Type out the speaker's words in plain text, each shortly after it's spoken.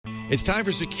It's time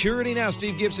for Security Now.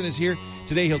 Steve Gibson is here.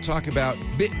 Today he'll talk about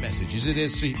Bitmessage. Is it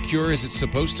as secure as it's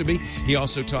supposed to be? He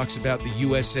also talks about the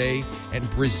USA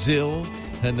and Brazil,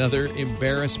 another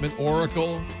embarrassment.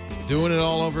 Oracle, doing it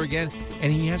all over again.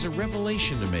 And he has a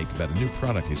revelation to make about a new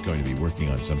product he's going to be working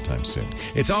on sometime soon.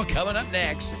 It's all coming up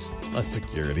next on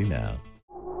Security Now.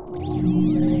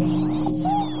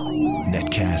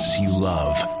 Netcasts you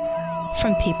love.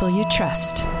 From people you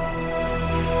trust.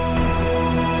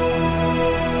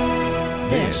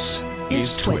 This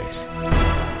is Twit.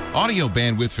 Audio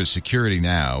bandwidth for Security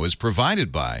Now is provided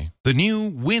by the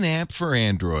new Winamp for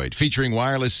Android, featuring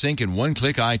wireless sync and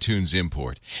one-click iTunes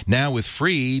import. Now with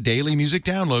free daily music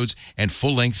downloads and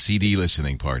full-length CD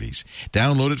listening parties.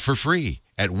 Download it for free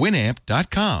at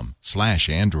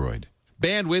winamp.com/Android.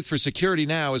 Bandwidth for Security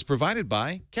Now is provided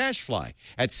by CacheFly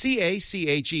at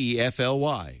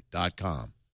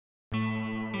CacheFly.com.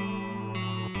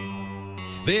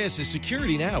 This is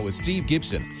Security Now with Steve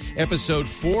Gibson, episode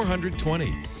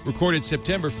 420, recorded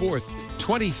September 4th,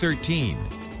 2013,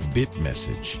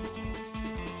 Bitmessage.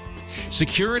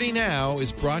 Security Now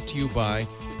is brought to you by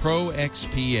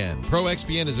ProXPN.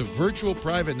 ProXPN is a virtual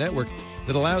private network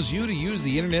that allows you to use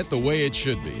the internet the way it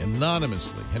should be,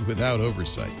 anonymously and without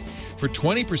oversight. For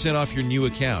 20% off your new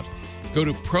account, go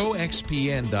to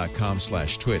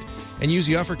proxpn.com/twit and use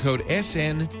the offer code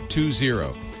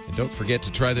SN20. And don't forget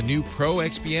to try the new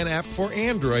ProXPN app for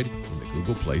Android in the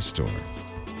Google Play Store.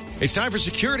 It's time for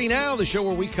Security Now, the show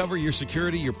where we cover your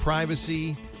security, your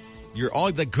privacy,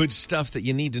 all the good stuff that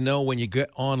you need to know when you get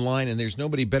online. And there's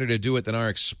nobody better to do it than our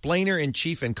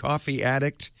explainer-in-chief and coffee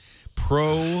addict,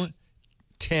 Pro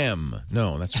Tem.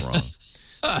 No, that's wrong.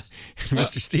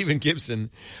 Mr. Stephen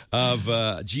Gibson of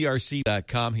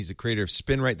grc.com. He's the creator of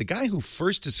SpinRite, the guy who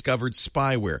first discovered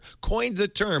spyware, coined the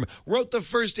term, wrote the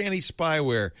first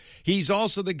anti-spyware. He's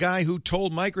also the guy who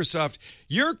told Microsoft,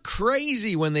 "You're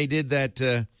crazy," when they did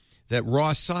that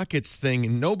raw sockets thing,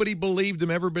 and nobody believed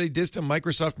him. Everybody dissed him.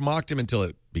 Microsoft mocked him until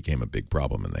it became a big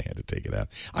problem and they had to take it out.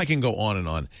 I can go on and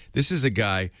on. This is a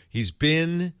guy, he's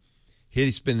been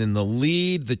in the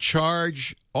lead, the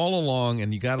charge all along,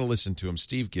 and you got to listen to him.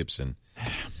 Steve Gibson.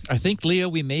 I think, Leo,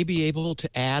 we may be able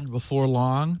to add before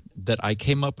long that I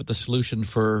came up with a solution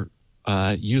for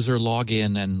user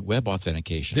login and web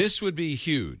authentication. This would be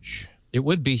huge. It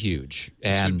would be huge,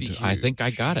 and I think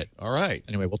I got it. All right.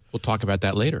 Anyway, we'll talk about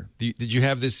that later. Did you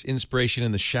have this inspiration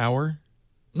in the shower?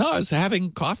 No, I was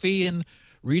having coffee and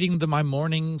reading my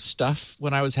morning stuff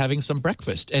when I was having some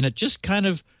breakfast, and it just kind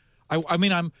of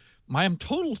my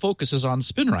total focus is on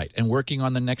SpinRite and working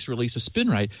on the next release of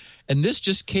SpinRite. And this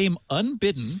just came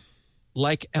unbidden,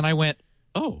 and I went,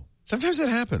 oh. Sometimes that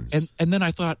happens. And then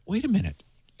I thought, wait a minute.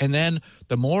 And then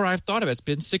the more I've thought of it, it's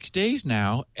been 6 days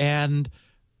now, and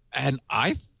I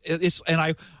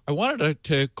wanted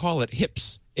to call it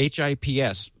HIPS,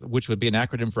 HIPS, which would be an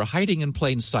acronym for Hiding in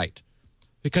Plain Sight.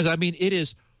 Because, it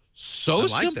is so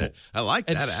simple. I like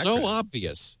that and acronym. So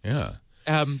obvious. Yeah.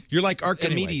 You're like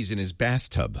Archimedes in his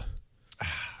bathtub.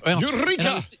 Well,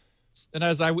 Eureka! And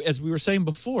as we were saying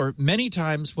before, many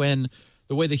times when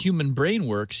the way the human brain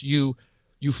works, you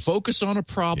focus on a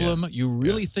problem, you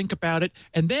really think about it,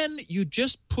 and then you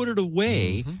just put it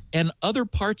away, and other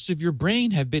parts of your brain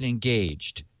have been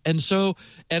engaged. And so,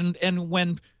 and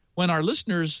when our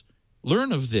listeners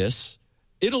learn of this,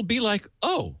 it'll be like,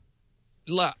 oh,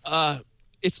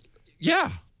 it's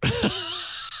yeah.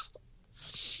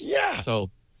 Yeah.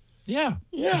 So, yeah.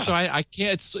 So I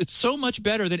can't. It's so much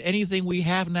better than anything we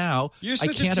have now. You're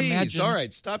such I can't a tease. imagine. All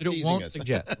right, stop teasing us.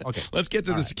 Okay. Let's get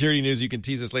to the security news. You can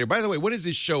tease us later. By the way, what is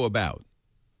this show about?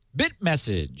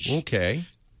 Bitmessage. Okay.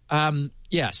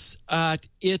 Yes.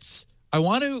 It's. I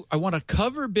want to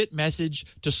cover Bitmessage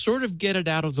to sort of get it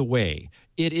out of the way.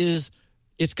 It's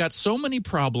got so many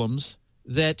problems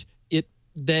that it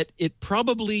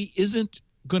probably isn't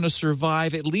going to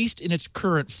survive, at least in its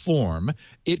current form.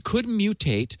 It could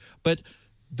mutate, but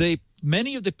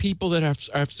many of the people that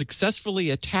have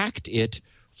successfully attacked it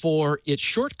for its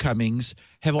shortcomings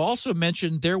have also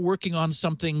mentioned they're working on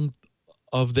something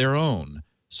of their own.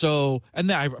 So,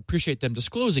 and I appreciate them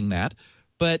disclosing that.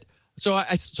 But so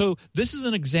this is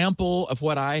an example of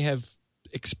what I have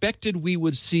expected we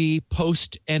would see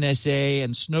post NSA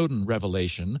and Snowden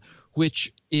revelation,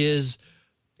 which is,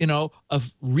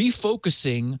 of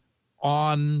refocusing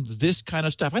on this kind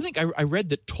of stuff. I think I read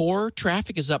that Tor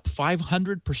traffic is up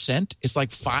 500%. It's like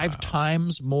 5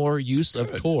 times more use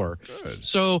of Tor. Good.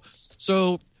 So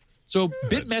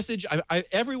Bitmessage,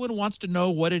 everyone wants to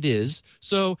know what it is.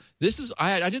 So this is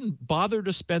I didn't bother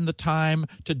to spend the time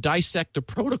to dissect a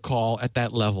protocol at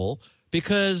that level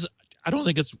because I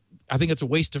think it's a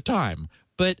waste of time.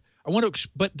 But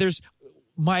but there's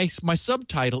my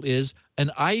subtitle is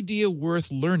an idea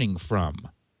worth learning from,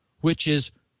 which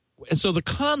is, and so the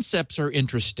concepts are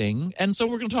interesting, and so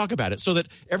we're going to talk about it so that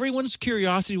everyone's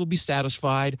curiosity will be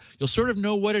satisfied. You'll sort of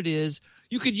know what it is.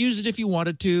 You could use it if you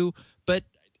wanted to, but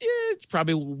it's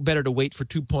probably better to wait for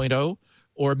 2.0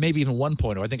 or maybe even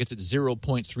 1.0. I think it's at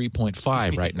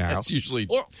 0.3.5 right now. That's usually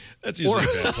a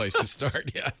bad place to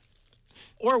start, yeah.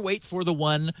 Or wait for the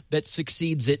one that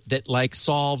succeeds it, that like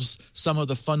solves some of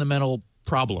the fundamental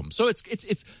problems. So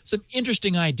it's some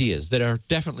interesting ideas that are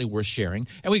definitely worth sharing.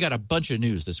 And we got a bunch of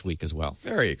news this week as well.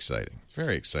 Very exciting.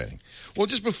 Very exciting. Well,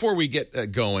 just before we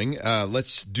get going,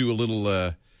 let's do a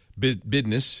little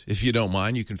business, if you don't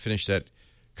mind. You can finish that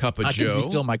cup of Joe. I can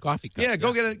refill my coffee cup. Yeah,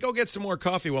 go get some more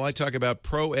coffee while I talk about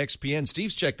ProXPN.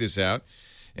 Steve's checked this out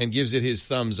and gives it his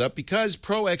thumbs up because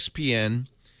ProXPN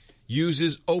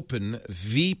uses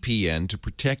OpenVPN to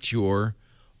protect your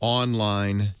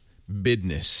online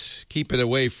business. Keep it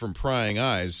away from prying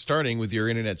eyes, starting with your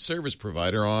internet service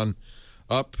provider on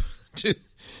up to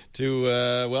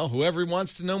whoever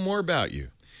wants to know more about you.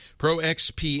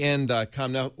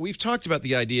 ProXPN.com. Now, we've talked about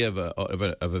the idea of a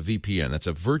VPN. That's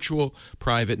a virtual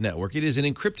private network. It is an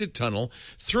encrypted tunnel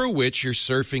through which you're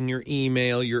surfing your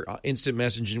email, your instant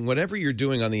messaging, whatever you're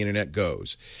doing on the internet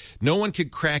goes. No one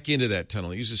could crack into that tunnel.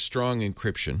 It uses strong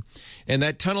encryption. And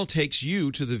that tunnel takes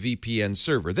you to the VPN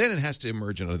server. Then it has to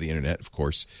emerge onto the internet, of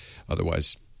course.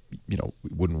 Otherwise, it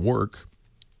wouldn't work.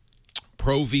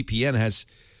 ProXPN,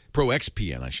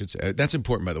 I should say. That's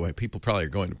important, by the way. People probably are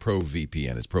going to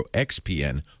ProVPN. It's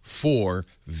ProXPN for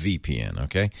VPN,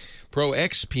 okay?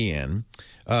 ProXPN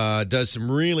does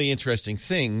some really interesting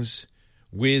things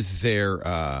with their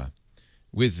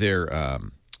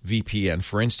VPN.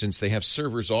 For instance, they have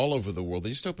servers all over the world. They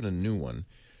just opened a new one.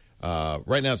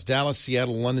 Right now it's Dallas,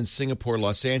 Seattle, London, Singapore,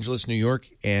 Los Angeles, New York,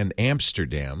 and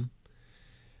Amsterdam.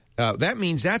 That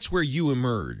means that's where you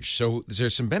emerge. So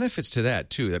there's some benefits to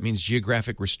that, too. That means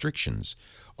geographic restrictions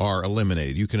are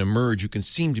eliminated. You can emerge. You can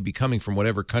seem to be coming from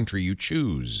whatever country you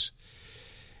choose.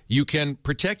 You can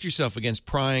protect yourself against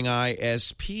prying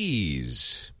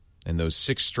ISPs and those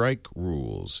 6-strike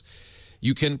rules.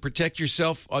 You can protect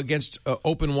yourself against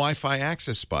open Wi-Fi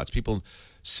access spots, people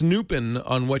snooping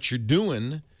on what you're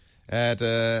doing at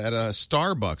a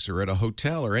Starbucks or at a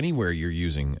hotel or anywhere you're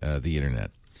using the internet.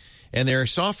 And their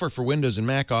software for Windows and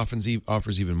Mac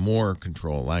offers even more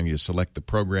control, allowing you to select the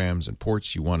programs and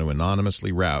ports you want to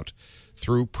anonymously route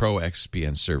through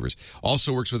ProXPN servers.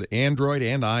 Also works with Android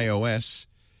and iOS.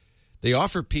 They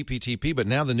offer PPTP, but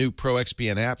now the new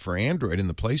ProXPN app for Android in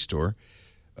the Play Store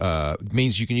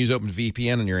means you can use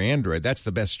OpenVPN on your Android. That's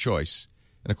the best choice.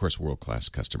 And, of course, world-class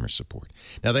customer support.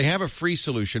 Now, they have a free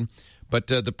solution, but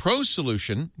the Pro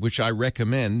solution, which I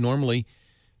recommend, normally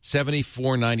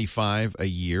 $74.95 a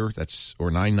year, or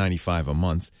 $9.95 a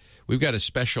month. We've got a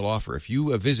special offer. If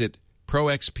you visit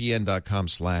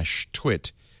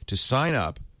proxpn.com/twit to sign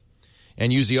up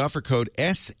and use the offer code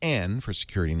SN for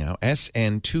security now,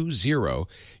 SN20,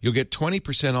 you'll get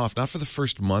 20% off, not for the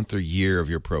first month or year of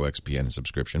your ProXPN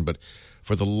subscription, but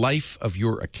for the life of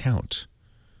your account.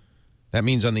 That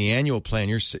means on the annual plan,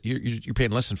 you're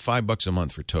paying less than $5 a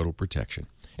month for total protection.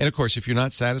 And, of course, if you're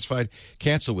not satisfied,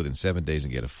 cancel within 7 days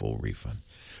and get a full refund.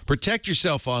 Protect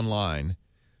yourself online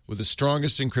with the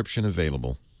strongest encryption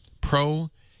available.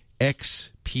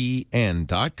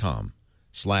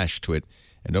 ProXPN.com/twit.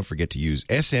 And don't forget to use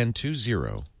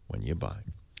SN20 when you buy.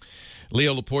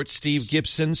 Leo Laporte, Steve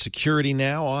Gibson, Security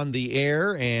Now on the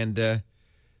air. And I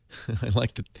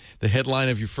like the headline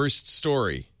of your first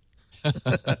story.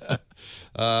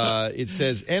 It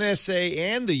says NSA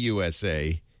and the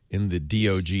USA in the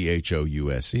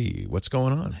DOGHOUSE. What's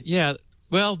going on? Yeah,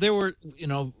 well,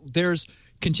 there's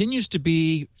continues to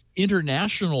be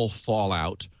international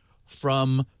fallout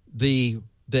from the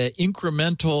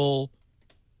incremental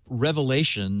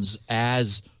revelations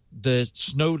as the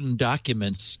Snowden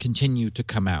documents continue to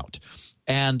come out.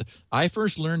 And I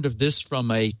first learned of this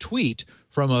from a tweet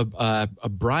from a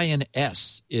Brian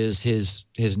S. is his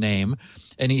name,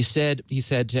 and he sent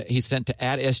to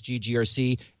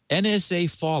 @SGGRC. NSA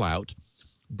fallout.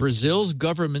 Brazil's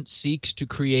government seeks to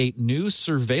create new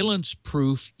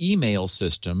surveillance-proof email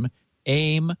system,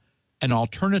 AIM, an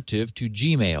alternative to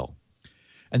Gmail.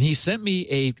 And he sent me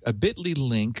a bit.ly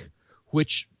link,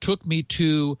 which took me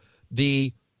to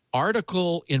the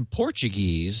article in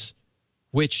Portuguese,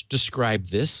 which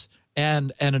described this.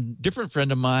 And a different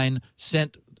friend of mine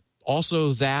sent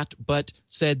also that, but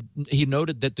said he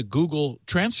noted that the Google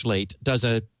Translate does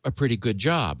a pretty good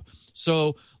job.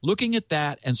 So looking at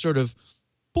that and sort of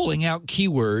pulling out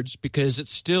keywords, because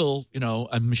it's still,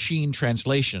 a machine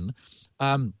translation,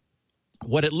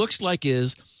 what it looks like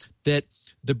is that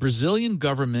the Brazilian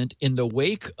government, in the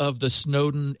wake of the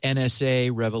Snowden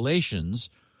NSA revelations,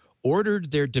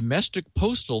 ordered their domestic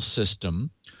postal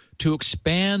system to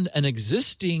expand an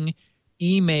existing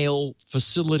email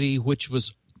facility, which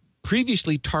was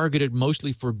previously targeted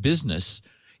mostly for business,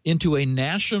 into a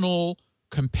national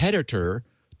competitor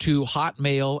to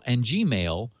Hotmail and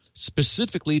Gmail,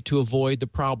 specifically to avoid the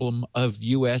problem of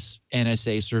U.S.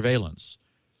 NSA surveillance.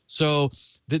 So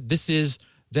this is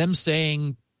them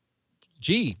saying,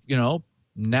 gee,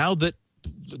 now that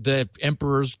the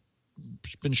emperor's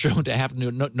been shown to have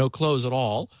no clothes at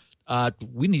all,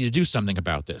 we need to do something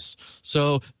about this.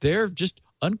 So they're just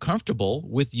uncomfortable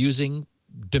with using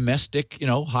domestic,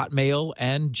 Hotmail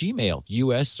and Gmail,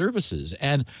 U.S. services.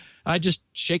 And I just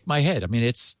shake my head. I mean,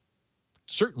 it's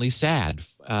certainly sad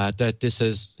that this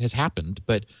has happened,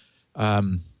 but,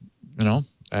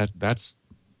 that's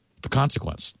the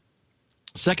consequence.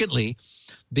 Secondly,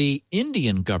 the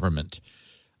Indian government,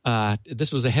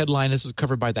 this was a headline, this was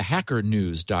covered by the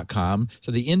hackernews.com.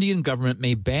 So the Indian government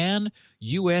may ban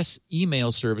U.S.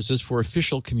 email services for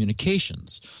official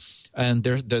communications. And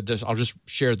I'll just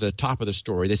share the top of the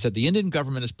story. They said the Indian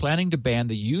government is planning to ban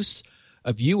the use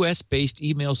of U.S.-based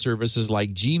email services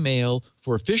like Gmail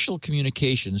for official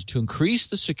communications to increase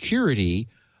the security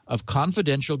of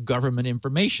confidential government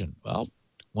information. Well,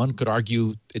 one could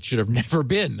argue it should have never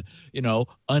been,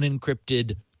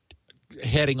 unencrypted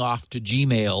heading off to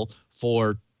Gmail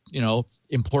for,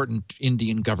 important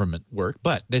Indian government work.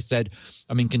 But they said,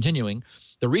 continuing,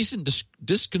 the recent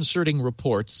disconcerting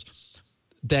reports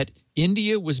that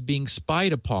India was being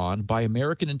spied upon by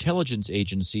American intelligence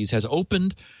agencies has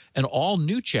opened an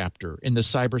all-new chapter in the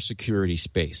cybersecurity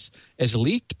space. As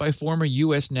leaked by former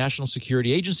U.S. National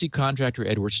Security Agency contractor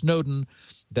Edward Snowden,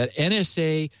 that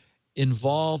the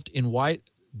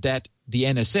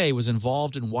NSA was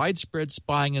involved in widespread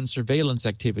spying and surveillance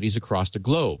activities across the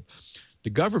globe.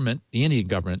 The Indian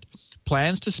government,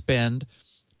 plans to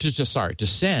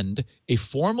send a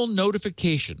formal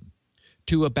notification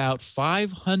to about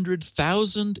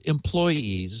 500,000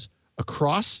 employees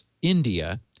across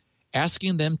India,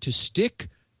 asking them to stick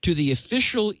to the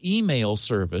official email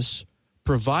service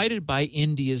provided by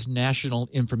India's National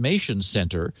Information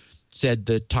Center, said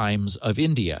the Times of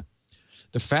India.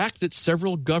 The fact that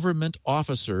several government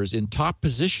officers in top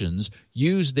positions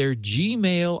use their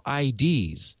Gmail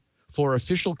IDs for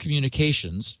official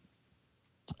communications,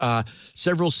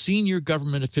 several senior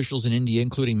government officials in India,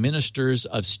 including ministers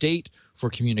of state for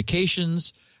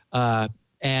communications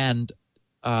and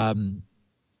a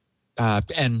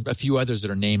few others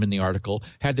that are named in the article,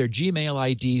 had their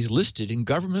Gmail IDs listed in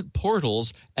government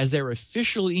portals as their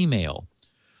official email.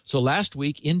 So last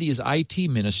week, India's IT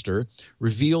minister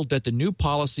revealed that the new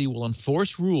policy will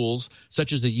enforce rules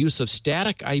such as the use of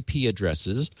static IP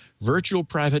addresses, virtual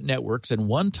private networks, and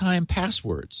one-time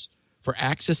passwords for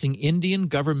accessing Indian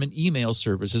government email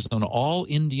services on all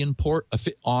Indian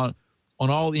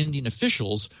all Indian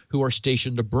officials who are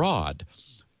stationed abroad.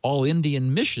 All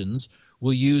Indian missions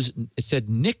will use, it said,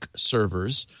 NIC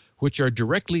servers, which are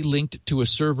directly linked to a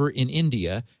server in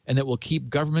India and that will keep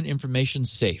government information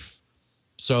safe.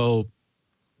 So,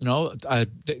 in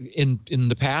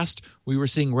the past, we were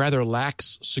seeing rather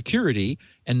lax security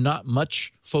and not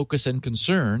much focus and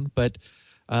concern, but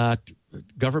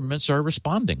governments are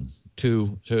responding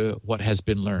to what has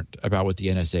been learned about what the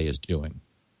NSA is doing.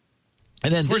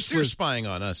 And then, of course, they're spying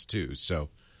on us too. So,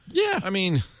 yeah,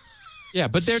 yeah,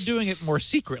 but they're doing it more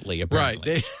secretly.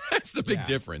 Apparently. Right? That's the big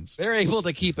difference. They're able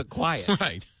to keep it quiet.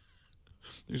 Right.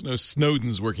 There's no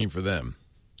Snowdens working for them.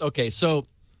 Okay, so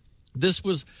this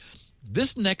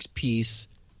next piece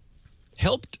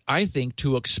helped, I think,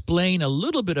 to explain a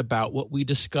little bit about what we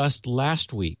discussed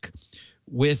last week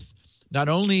with not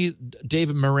only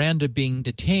David Miranda being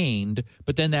detained,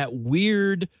 but then that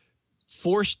weird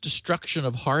forced destruction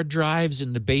of hard drives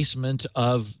in the basement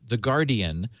of The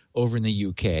Guardian over in the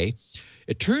UK.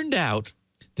 It turned out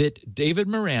that David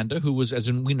Miranda, who was, as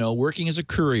we know, working as a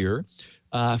courier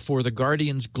for The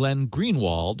Guardian's Glenn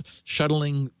Greenwald,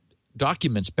 shuttling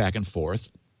documents back and forth.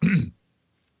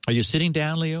 Are you sitting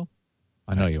down, Leo?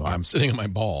 I know you are. I'm sitting on my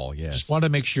ball, yes. Just want to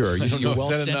make sure. You're well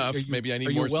centered. Enough? Maybe I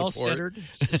need more support. Are you well centered?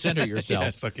 Center yourself.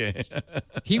 Yes, okay.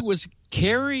 He was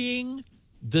carrying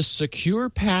the secure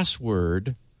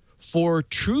password for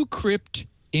TrueCrypt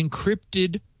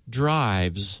encrypted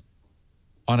drives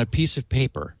on a piece of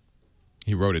paper.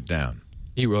 He wrote it down.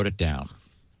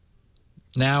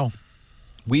 Now,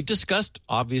 we've discussed,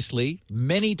 obviously,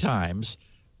 many times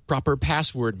proper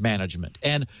password management.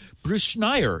 And Bruce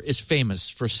Schneier is famous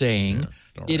for saying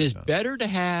it is better to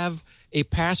have a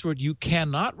password you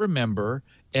cannot remember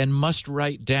and must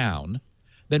write down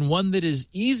than one that is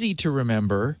easy to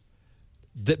remember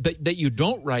that you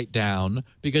don't write down,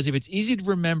 because if it's easy to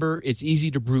remember, it's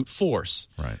easy to brute force.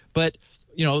 Right. But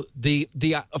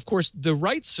of course the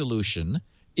right solution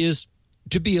is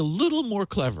to be a little more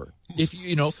clever. If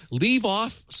leave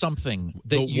off something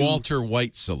that the Walter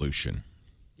White solution.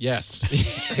 Yes,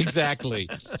 exactly.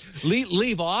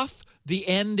 Leave off the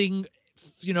ending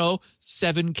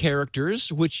 7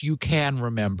 characters, which you can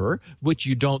remember, which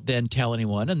you don't then tell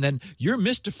anyone, and then you're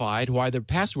mystified why the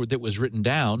password that was written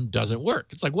down doesn't work.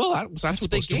 It's like, well, that's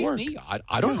what they gave me.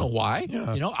 I don't know why.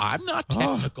 Yeah. I'm not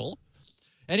technical.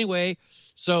 Anyway,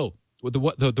 so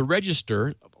the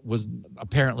Register was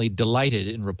apparently delighted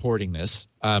in reporting this,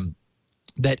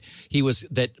 that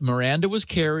Miranda was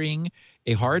carrying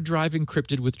a hard drive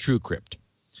encrypted with TrueCrypt.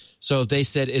 So they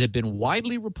said it had been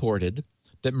widely reported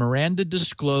that Miranda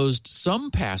disclosed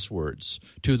some passwords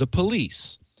to the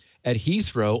police at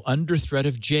Heathrow under threat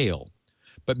of jail,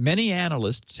 but many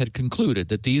analysts had concluded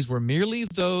that these were merely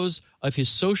those of his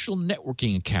social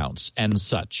networking accounts and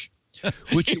such.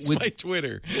 Which my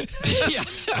Twitter. Yeah.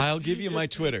 I'll give you my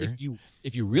Twitter.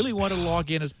 If you really want to log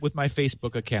in with my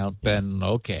Facebook account, then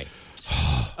okay.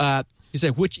 He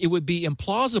said, which it would be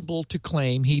implausible to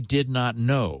claim he did not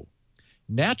know.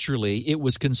 Naturally, it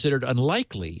was considered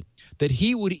unlikely that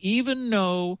he would even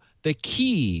know the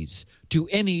keys to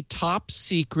any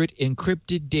top-secret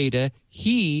encrypted data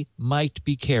he might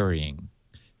be carrying.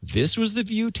 This was the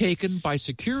view taken by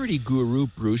security guru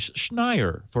Bruce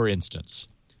Schneier, for instance.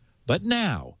 But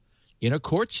now, in a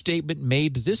court statement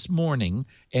made this morning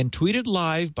and tweeted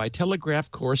live by Telegraph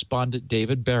correspondent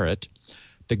David Barrett,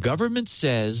 the government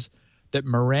says that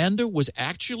Miranda was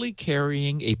actually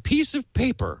carrying a piece of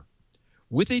paper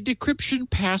with a decryption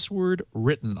password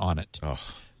written on it. Oh.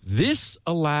 This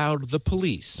allowed the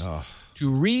police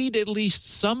to read at least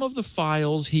some of the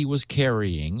files he was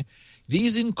carrying.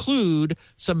 These include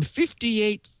some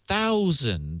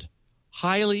 58,000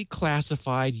 highly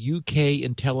classified UK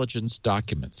intelligence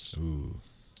documents. Ooh.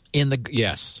 In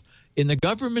the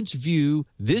government's view,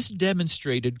 this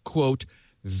demonstrated, quote,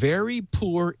 very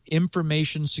poor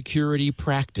information security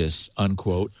practice,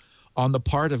 unquote, on the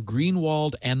part of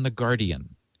Greenwald and The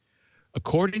Guardian.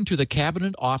 According to the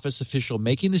Cabinet Office official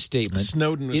making the statement,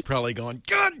 Snowden was probably going,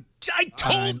 God, I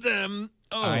told them.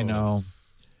 Oh. I know.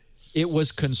 It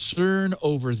was concern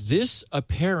over this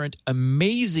apparent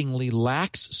amazingly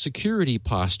lax security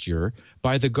posture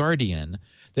by The Guardian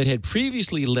that had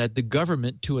previously led the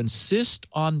government to insist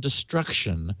on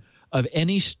destruction of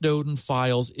any Snowden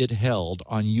files it held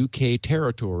on UK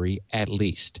territory at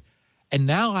least. And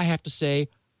now I have to say,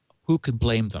 who can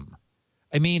blame them?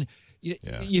 I mean,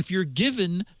 if you're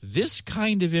given this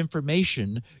kind of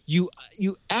information, you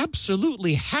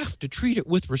absolutely have to treat it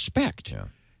with respect. Yeah.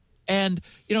 And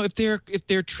if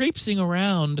they're traipsing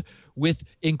around with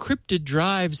encrypted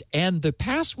drives and the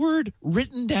password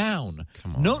written down,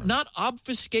 not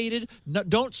obfuscated,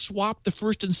 don't swap the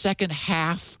first and second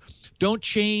half, don't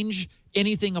change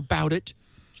anything about it.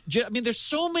 I mean, there's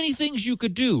so many things you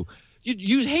could do. You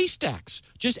use haystacks.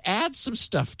 Just add some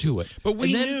stuff to it. But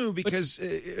we knew because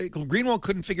Greenwald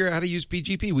couldn't figure out how to use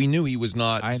PGP. We knew he was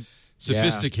not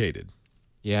sophisticated.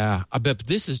 Yeah, but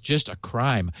this is just a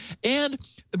crime. And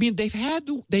I mean, they've had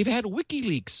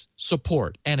WikiLeaks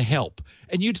support and help,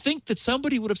 and you'd think that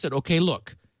somebody would have said, "Okay,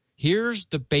 look, here's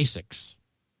the basics,"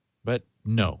 but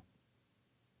no.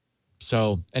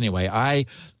 So anyway,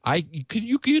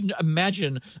 you could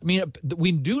imagine. I mean,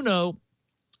 we do know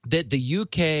that the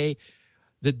UK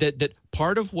that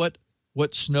part of what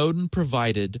Snowden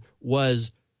provided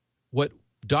was what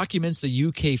documents the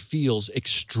UK feels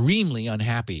extremely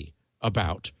unhappy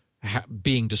about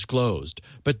being disclosed.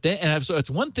 But then, and so it's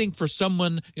one thing for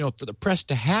someone, for the press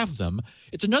to have them.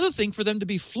 It's another thing for them to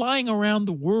be flying around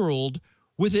the world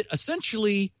with it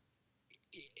essentially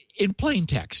in plain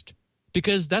text,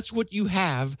 because that's what you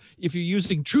have if you're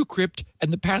using TrueCrypt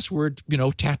and the password,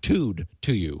 tattooed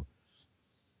to you.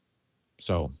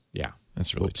 So, yeah.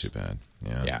 That's really too bad.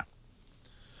 Yeah.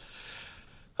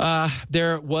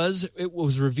 It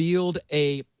was revealed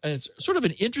a sort of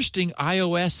an interesting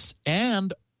iOS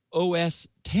and OS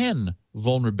X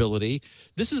vulnerability.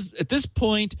 At this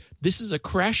point, this is a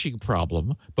crashing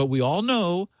problem, but we all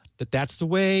know that that's the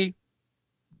way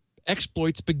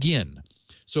exploits begin.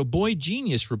 So Boy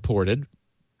Genius reported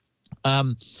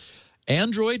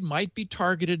Android might be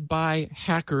targeted by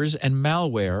hackers and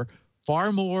malware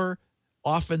far more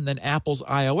often than Apple's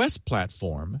iOS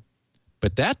platform,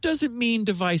 but that doesn't mean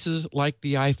devices like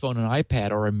the iPhone and iPad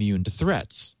are immune to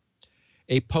threats.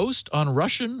 A post on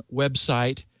Russian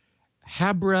website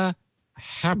Habra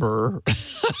Haber.ru,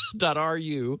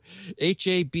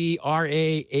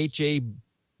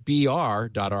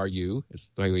 HABRAHABR.ru,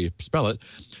 is the way you spell it,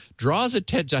 draws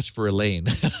attention, that's for Elaine,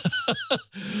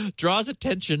 draws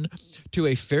attention to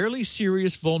a fairly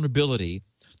serious vulnerability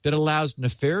that allows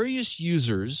nefarious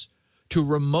users to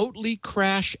remotely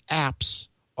crash apps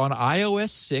on iOS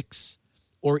 6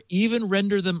 or even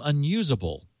render them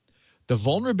unusable. The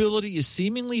vulnerability is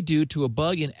seemingly due to a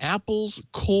bug in Apple's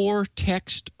core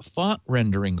text font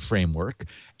rendering framework,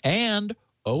 and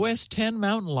OS X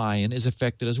Mountain Lion is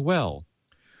affected as well.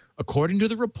 According to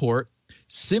the report,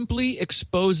 simply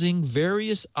exposing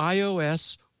various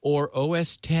iOS or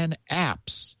OS X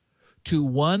apps to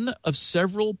one of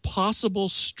several possible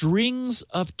strings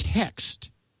of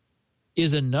text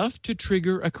is enough to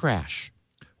trigger a crash.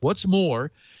 What's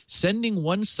more, sending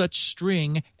one such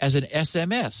string as an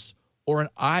SMS or an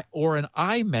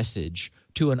iMessage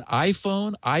to an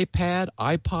iPhone, iPad,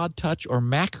 iPod Touch, or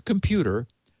Mac computer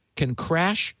can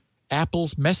crash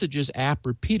Apple's Messages app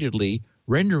repeatedly,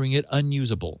 rendering it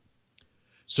unusable.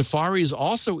 Safari is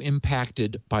also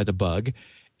impacted by the bug,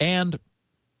 and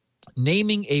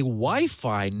naming a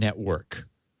Wi-Fi network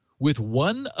with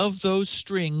one of those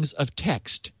strings of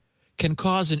text can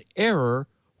cause an error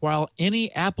while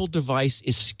any Apple device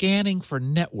is scanning for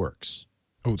networks.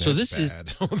 Oh, that's so this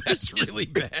bad. Oh, that's really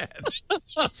bad.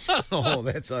 Oh,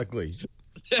 that's ugly.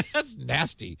 That's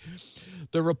nasty.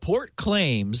 The report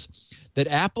claims that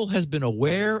Apple has been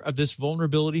aware of this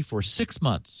vulnerability for 6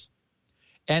 months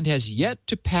and has yet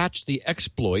to patch the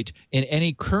exploit in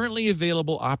any currently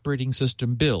available operating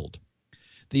system build.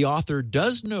 The author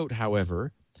does note,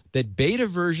 however, that beta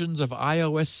versions of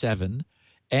iOS 7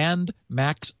 and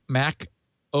Mac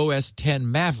OS X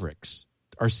Mavericks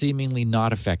are seemingly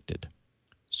not affected.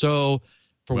 So,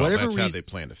 for whatever reason, that's how they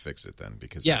plan to fix it then,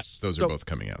 because yes, those are both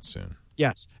coming out soon.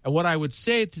 Yes, and what I would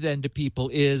say to people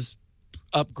is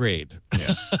upgrade.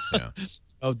 Yeah.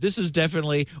 Oh, this is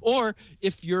definitely, or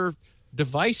if your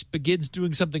device begins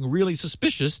doing something really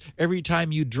suspicious every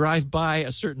time you drive by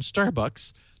a certain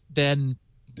Starbucks, then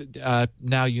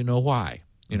now you know why.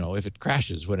 You know, if it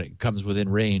crashes when it comes within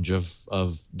range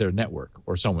of their network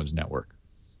or someone's network.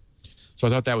 So I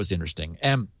thought that was interesting.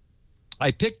 And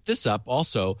I picked this up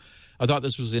also. I thought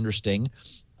this was interesting.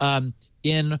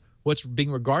 In what's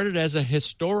being regarded as a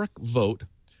historic vote,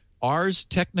 Ars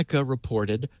Technica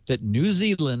reported that New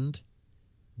Zealand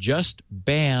just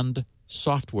banned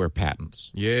software patents.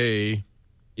 Yay.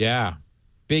 Yeah.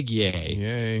 Big yay.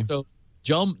 Yay. So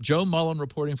Joe Mullen,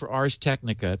 reporting for Ars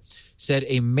Technica, said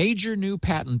a major new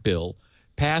patent bill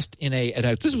passed in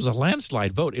this was a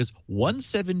landslide vote, is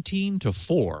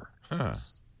 117-4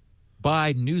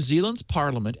 by New Zealand's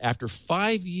parliament after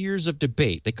 5 years of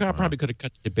debate. They probably could have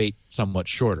cut the debate somewhat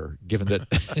shorter, given that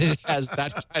it has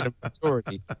that kind of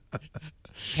authority.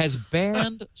 Has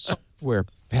banned software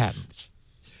patents.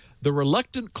 The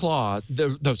relevant clause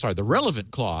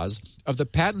of the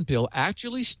patent bill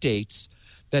actually states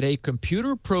that a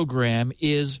computer program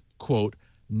is, quote,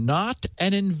 not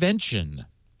an invention,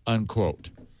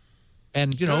 unquote.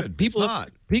 And, you know, people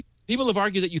have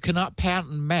argued that you cannot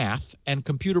patent math, and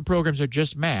computer programs are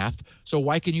just math, so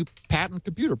why can you patent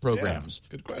computer programs?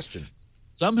 Yeah, good question.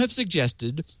 Some have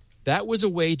suggested that was a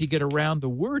way to get around the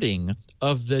wording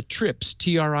of the TRIPS,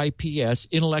 T-R-I-P-S,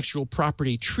 Intellectual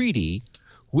Property Treaty,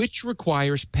 which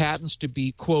requires patents to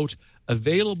be, quote,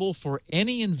 available for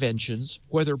any inventions,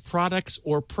 whether products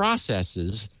or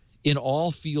processes, in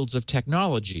all fields of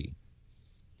technology.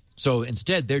 So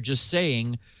instead, they're just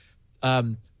saying a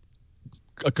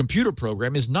computer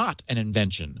program is not an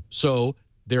invention. So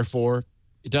therefore,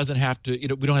 it doesn't have to, we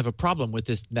don't have a problem with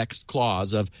this next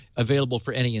clause of available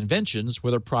for any inventions,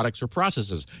 whether products or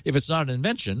processes. If it's not an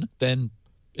invention, then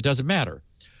it doesn't matter.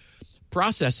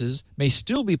 Processes may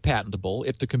still be patentable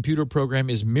if the computer program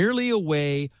is merely a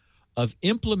way of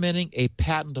implementing a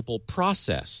patentable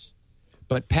process,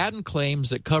 but patent claims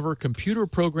that cover computer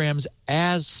programs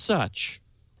as such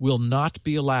will not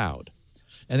be allowed.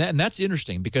 And that's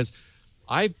interesting, because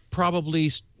I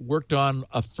probably worked on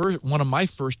one of my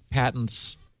first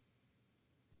patents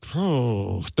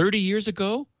 30 years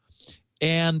ago,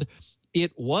 and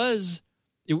it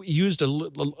used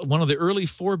one of the early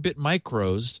 4-bit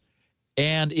micros,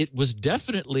 and it was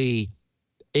definitely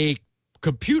a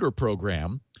computer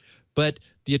program. But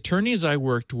the attorneys I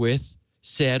worked with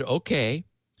said, okay,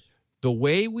 the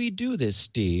way we do this,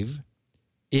 Steve,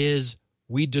 is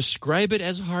we describe it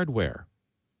as hardware.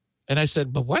 And I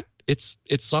said, but what? It's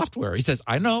software. He says,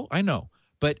 I know,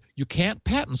 but you can't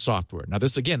patent software. Now,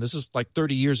 this is like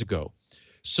 30 years ago.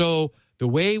 So the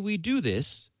way we do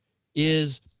this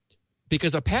is,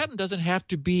 because a patent doesn't have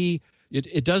to be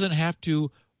it doesn't have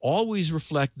to always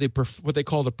reflect what they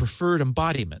call the preferred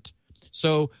embodiment.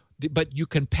 So, but you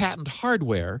can patent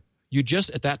hardware. You just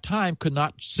at that time could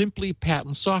not simply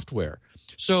patent software.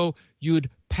 So you'd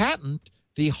patent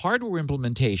the hardware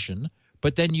implementation,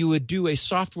 but then you would do a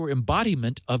software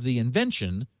embodiment of the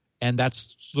invention, and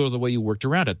that's sort of the way you worked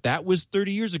around it. That was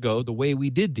 30 years ago, the way we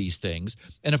did these things.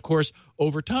 And of course,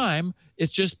 over time,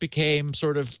 it just became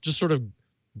sort of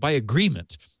by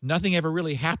agreement. Nothing ever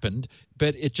really happened,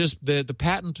 but it just the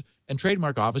Patent and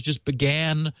Trademark Office just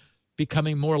began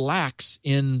becoming more lax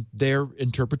in their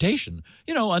interpretation,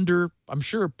 under, I'm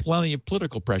sure, plenty of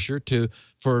political pressure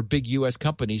for big U.S.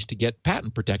 companies to get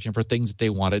patent protection for things that they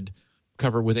wanted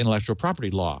covered with intellectual property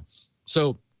law.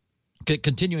 So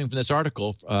continuing from this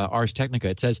article, Ars Technica,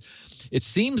 it says, it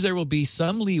seems there will be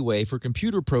some leeway for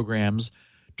computer programs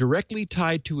directly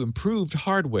tied to improved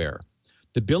hardware.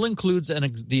 The bill includes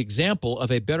the example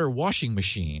of a better washing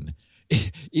machine.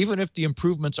 Even if the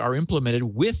improvements are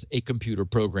implemented with a computer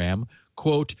program,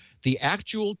 quote, the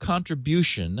actual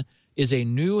contribution is a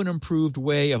new and improved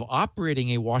way of operating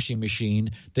a washing machine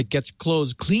that gets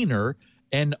clothes cleaner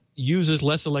and uses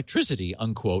less electricity,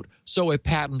 unquote. So a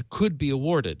patent could be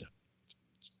awarded.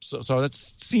 So that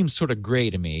seems sort of gray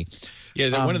to me.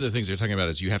 Yeah, one of the things they're talking about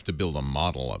is you have to build a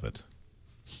model of it,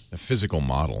 a physical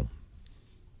model.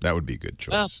 That would be a good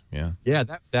choice. Yeah.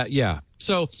 Yeah.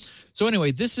 So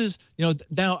anyway, this is now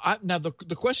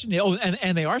the question.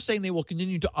 And they are saying they will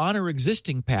continue to honor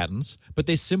existing patents, but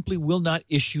they simply will not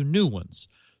issue new ones.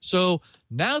 So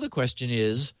now the question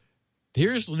is,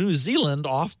 here's New Zealand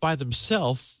off by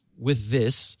themselves with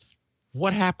this.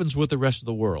 What happens with the rest of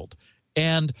the world?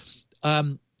 And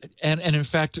in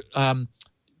fact,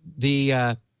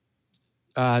 they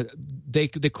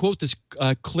quote this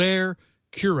Claire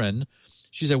Curran.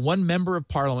 She's one member of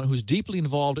parliament who's deeply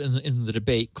involved in the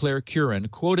debate. Claire Curran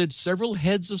quoted several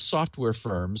heads of software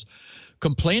firms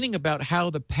complaining about how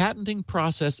the patenting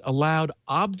process allowed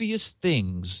obvious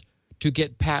things to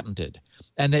get patented,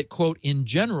 and that, quote, in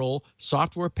general,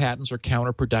 software patents are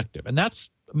counterproductive. And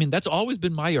that's always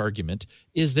been my argument,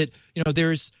 is that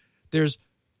there's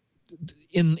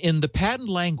in the patent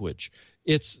language,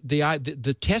 it's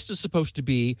the test is supposed to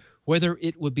be whether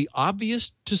it would be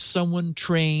obvious to someone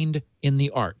trained in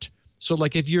the art. So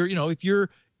like if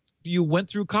you went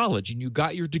through college and you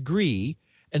got your degree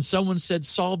and someone said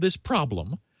solve this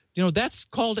problem, that's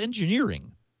called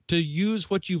engineering, to use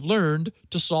what you've learned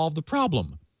to solve the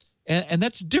problem. And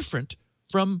that's different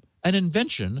from an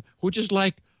invention, which is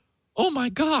like, oh my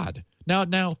God. Now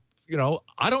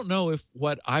I don't know if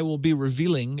what I will be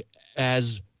revealing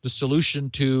as the solution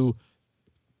to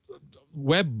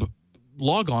web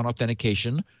logon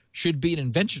authentication should be an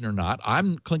invention or not.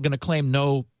 I'm going to claim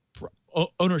no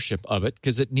ownership of it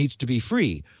because it needs to be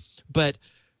free. But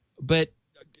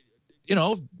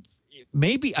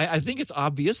maybe I think it's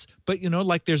obvious. But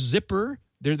like there's zipper,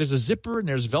 there's a zipper and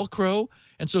there's Velcro,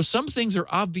 and so some things are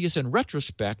obvious in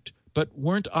retrospect, but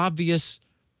weren't obvious,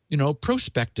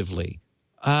 prospectively.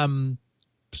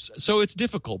 So it's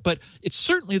difficult, but it's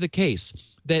certainly the case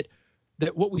that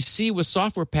what we see with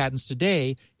software patents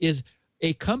today is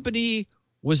a company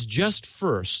was just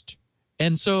first.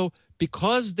 And so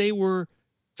because they were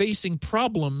facing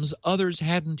problems others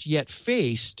hadn't yet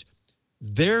faced,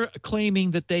 they're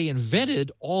claiming that they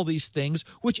invented all these things,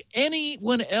 which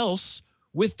anyone else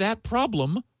with that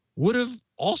problem would have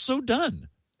also done.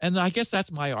 And I guess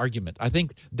that's my argument. I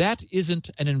think that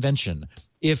isn't an invention.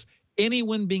 If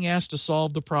anyone being asked to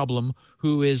solve the problem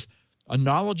who is a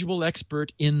knowledgeable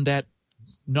expert in that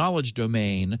knowledge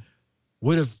domain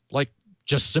would have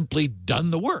just simply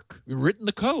done the work, written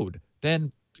the code,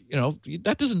 then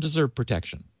that doesn't deserve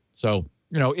protection. So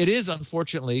it is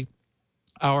unfortunately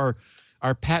our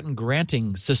patent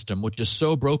granting system, which is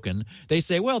so broken. They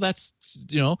say, well, that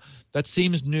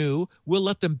seems new, we'll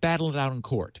let them battle it out in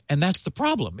court. And that's the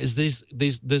problem, is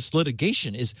this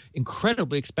litigation is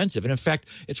incredibly expensive. And in fact,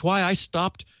 it's why I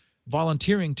stopped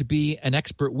volunteering to be an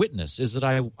expert witness, is that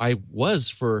I was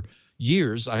for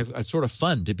years. I sort of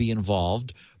fun to be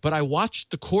involved, but I watched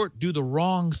the court do the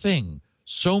wrong thing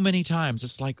so many times.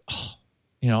 It's like,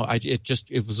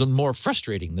 it was more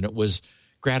frustrating than it was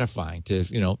gratifying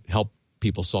to, help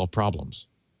people solve problems.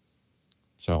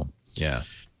 So, yeah.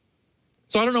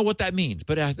 So I don't know what that means,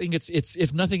 but I think it's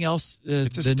if nothing else,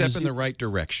 it's a step in the right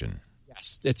direction.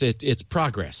 Yes, it's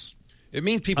progress. It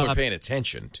means people are paying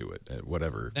attention to it,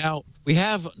 whatever. Now, we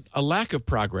have a lack of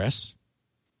progress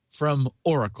from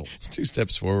Oracle. It's 2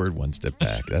 steps forward, 1 step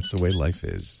back. That's the way life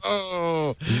is.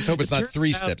 Oh, I just hope it's not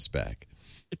 3 steps back.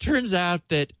 It turns out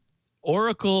that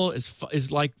Oracle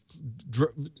is like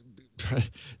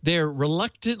they're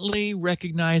reluctantly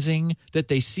recognizing that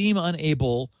they seem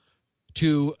unable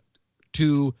to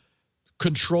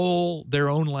control their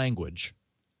own language,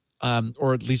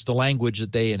 or at least the language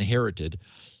that they inherited.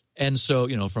 And so,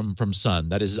 from Sun,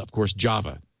 that is, of course,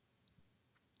 Java.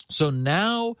 So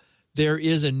now there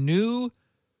is a new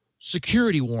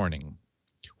security warning,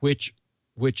 which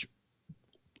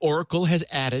Oracle has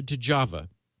added to Java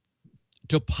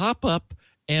to pop up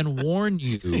and warn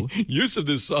you. Use of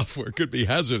this software could be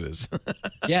hazardous.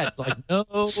 Yeah, it's like, no,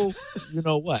 you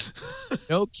know what?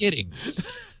 No kidding.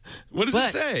 What does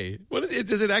it say?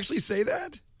 Does it actually say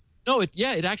that? No,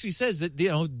 it actually says that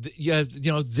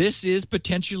this is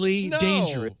potentially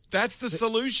dangerous. That's the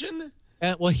solution?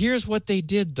 Well, here's what they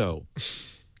did, though.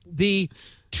 The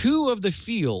two of the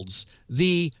fields,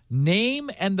 the name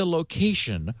and the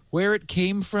location, where it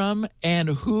came from and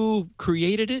who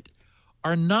created it,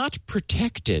 are not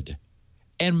protected,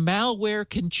 and malware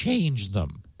can change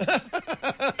them.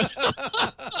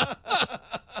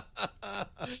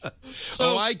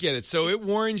 So I get it. So it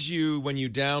warns you when you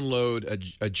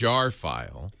download a jar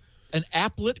file. An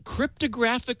applet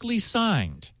cryptographically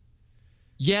signed,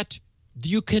 yet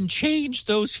you can change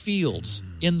those fields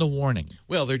in the warning.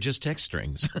 Well, they're just text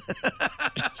strings.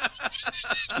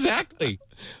 Exactly.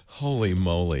 Holy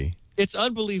moly. It's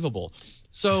unbelievable.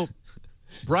 So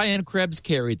Brian Krebs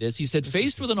carried this. He said,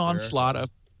 faced with an onslaught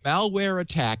of malware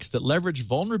attacks that leverage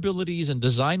vulnerabilities and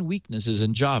design weaknesses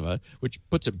in Java, which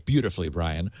puts it beautifully,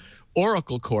 Brian,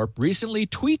 Oracle Corp recently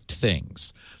tweaked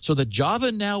things so that Java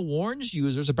now warns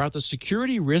users about the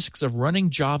security risks of running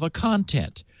Java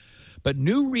content. But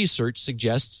new research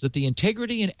suggests that the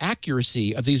integrity and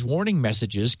accuracy of these warning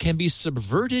messages can be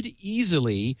subverted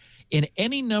easily in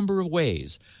any number of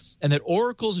ways, and that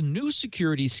Oracle's new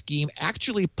security scheme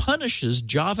actually punishes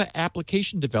Java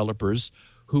application developers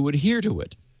who adhere to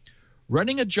it.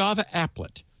 Running a Java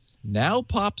applet now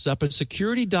pops up a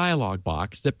security dialog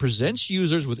box that presents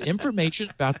users with information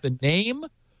about the name,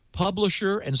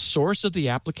 publisher, and source of the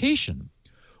application.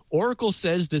 Oracle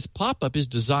says this pop-up is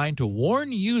designed to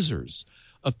warn users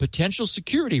of potential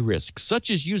security risks, such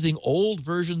as using old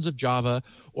versions of Java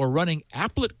or running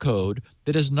applet code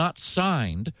that is not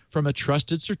signed from a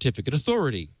trusted certificate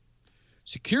authority.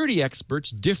 Security experts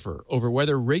differ over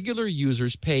whether regular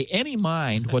users pay any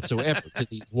mind whatsoever to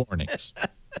these warnings.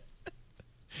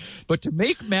 But to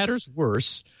make matters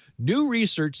worse, new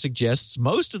research suggests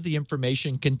most of the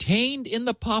information contained in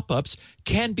the pop-ups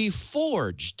can be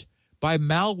forged by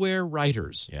malware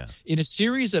writers. Yeah. In a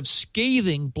series of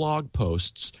scathing blog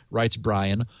posts, writes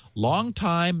Brian,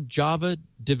 longtime Java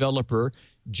developer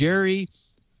Jerry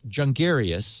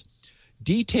Jungarius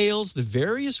details the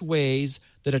various ways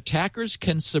that attackers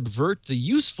can subvert the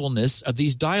usefulness of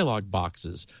these dialog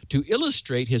boxes. To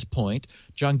illustrate his point,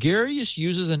 Jungarius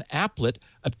uses an applet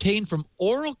obtained from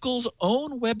Oracle's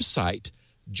own website,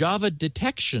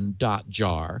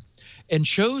 javadetection.jar, and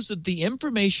shows that the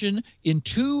information in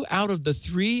 2 out of the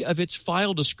 3 of its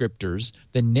file descriptors,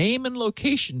 the name and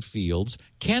location fields,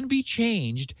 can be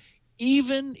changed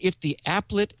even if the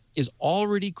applet is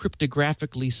already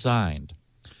cryptographically signed.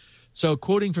 So,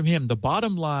 quoting from him, the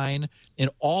bottom line in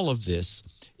all of this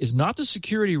is not the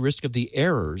security risk of the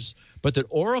errors, but that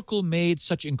Oracle made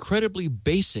such incredibly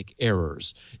basic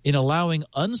errors in allowing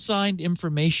unsigned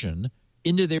information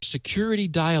into their security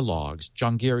dialogues,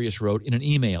 Jungarius wrote in an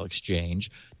email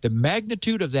exchange. The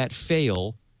magnitude of that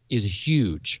fail is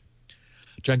huge.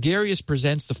 Jungarius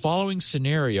presents the following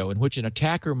scenario in which an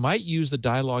attacker might use the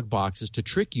dialog boxes to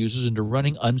trick users into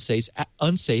running unsafe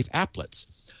applets.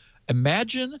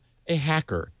 Imagine a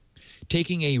hacker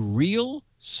taking a real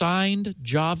signed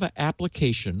Java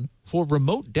application for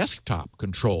remote desktop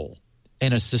control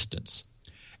and assistance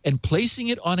and placing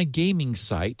it on a gaming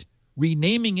site,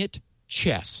 renaming it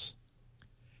Chess.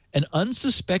 An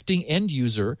unsuspecting end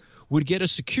user would get a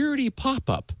security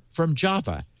pop-up from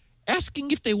Java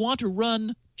asking if they want to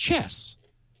run Chess.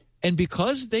 And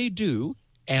because they do,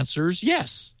 answers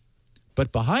yes.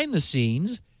 But behind the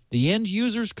scenes, the end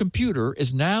user's computer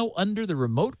is now under the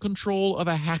remote control of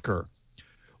a hacker.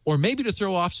 Or maybe to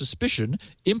throw off suspicion,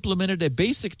 implemented a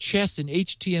basic chess in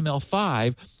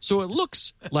HTML5 so it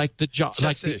looks like the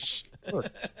Chess-ish.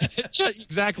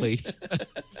 Exactly.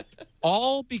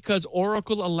 All because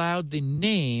Oracle allowed the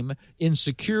name in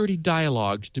security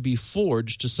dialogues to be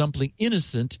forged to something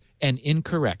innocent and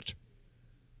incorrect.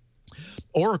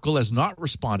 Oracle has not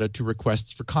responded to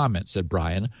requests for comment, said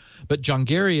Brian, but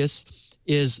Jungarius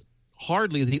is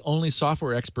hardly the only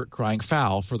software expert crying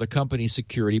foul for the company's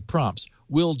security prompts.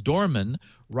 Will Dorman,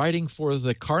 writing for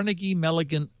the Carnegie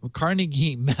Mellon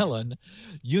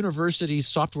University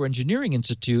Software Engineering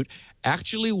Institute,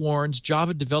 actually warns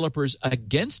Java developers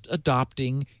against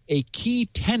adopting a key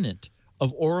tenet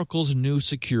of Oracle's new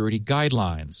security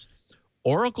guidelines.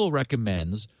 Oracle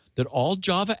recommends that all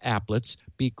Java applets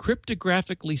be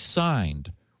cryptographically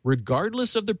signed,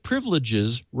 regardless of the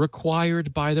privileges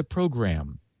required by the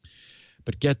program.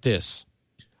 But get this.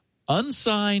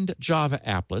 Unsigned Java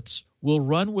applets will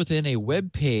run within a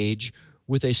web page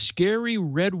with a scary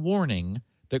red warning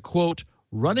that, quote,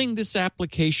 running this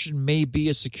application may be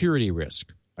a security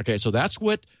risk. Okay, so that's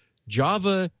what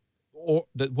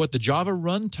what the Java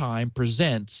runtime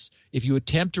presents if you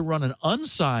attempt to run an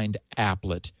unsigned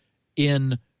applet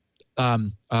in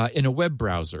a web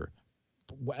browser,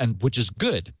 and which is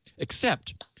good,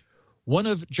 except one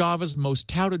of Java's most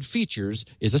touted features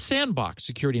is a sandbox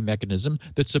security mechanism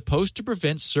that's supposed to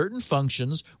prevent certain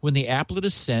functions when the applet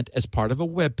is sent as part of a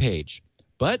web page.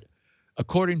 But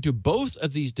according to both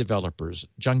of these developers,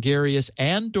 Jongerius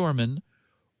and Dorman,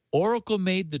 Oracle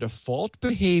made the default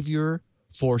behavior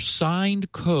for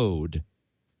signed code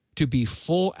to be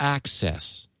full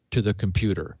access to the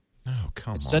computer. Oh,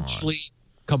 come on. Essentially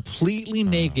completely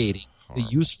negating the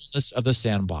usefulness of the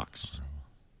sandbox.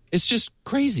 It's just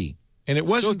crazy. And it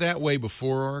wasn't that way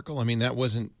before Oracle? I mean,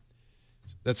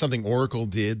 that's something Oracle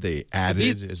did, they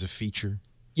added as a feature?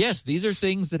 Yes, these are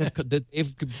things that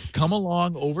have come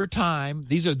along over time.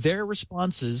 These are their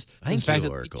responses. Thank you,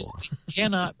 Oracle. They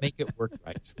cannot make it work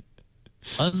right.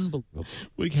 Unbelievable.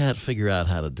 We can't figure out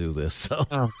how to do this. So.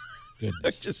 Oh, They're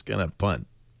goodness. just going to punt.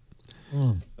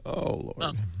 Oh,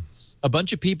 Lord. A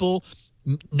bunch of people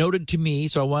noted to me,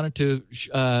 so I wanted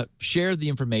to share the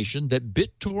information that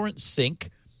BitTorrent Sync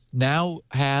now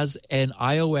has an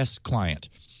iOS client.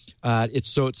 It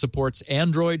supports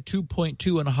Android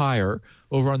 2.2 and higher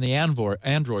over on the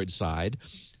Android side,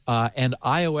 and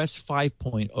iOS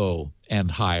 5.0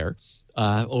 and higher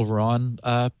over on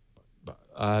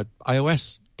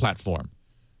iOS platform.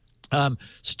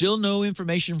 Still no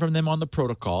information from them on the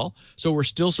protocol, so we're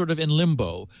still sort of in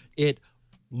limbo. It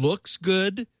looks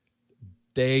good.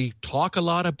 They talk a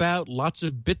lot about lots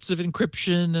of bits of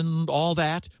encryption and all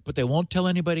that, but they won't tell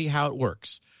anybody how it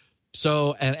works.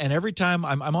 So, and every time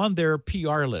I'm on their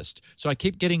PR list, so I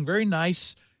keep getting very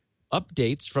nice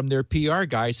updates from their PR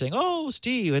guy saying, "Oh,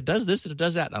 Steve, it does this and it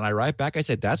does that," and I write back, I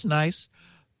said, "That's nice.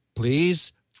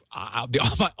 Please,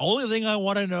 the only thing I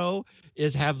want to know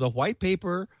is have the white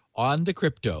paper on the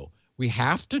crypto. We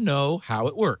have to know how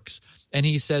it works." And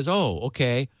he says, "Oh,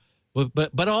 okay."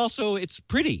 But also it's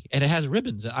pretty and it has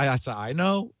ribbons. I said, I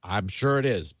know, I'm sure it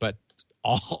is, but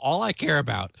all I care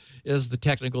about is the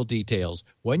technical details.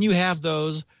 When you have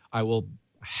those, I will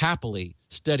happily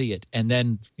study it and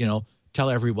then, tell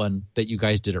everyone that you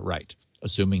guys did it right,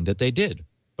 assuming that they did.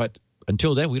 But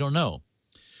until then, we don't know.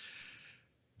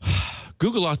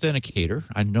 Google Authenticator,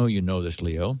 I know you know this,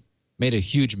 Leo, made a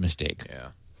huge mistake. Yeah.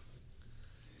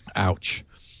 Ouch.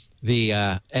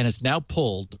 And it's now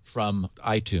pulled from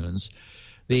iTunes.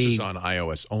 This is on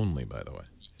iOS only, by the way.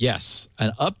 Yes.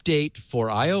 An update for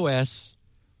iOS,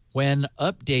 when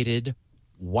updated,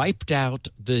 wiped out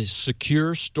the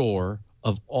secure store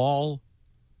of all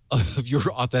of your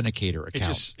Authenticator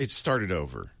accounts. It started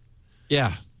over.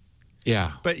 Yeah.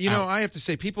 Yeah. But, I have to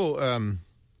say, people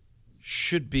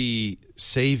should be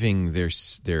saving their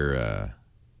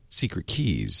secret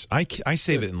keys. I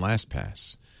save it in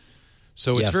LastPass.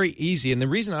 So it's very easy. And the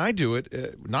reason I do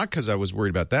it, not because I was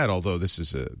worried about that, although this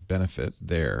is a benefit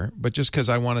there, but just because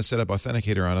I want to set up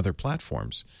Authenticator on other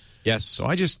platforms. Yes. So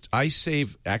I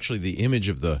save actually the image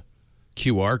of the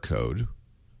QR code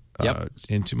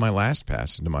into my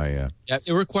LastPass, into my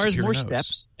it requires more notes.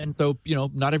 steps. And so,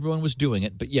 not everyone was doing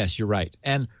it. But yes, you're right.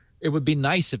 And it would be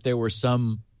nice if there were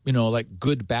some, like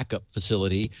good backup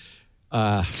facility.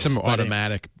 Some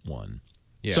automatic one.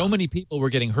 Yeah. So many people were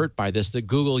getting hurt by this that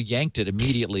Google yanked it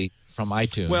immediately from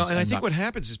iTunes. Well, and I think what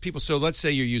happens is people, so let's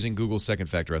say you're using Google second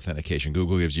factor authentication.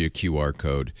 Google gives you a QR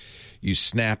code. You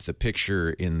snap the picture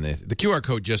in the QR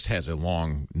code just has a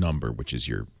long number, which is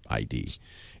your ID.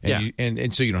 And,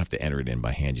 and so you don't have to enter it in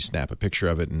by hand. You snap a picture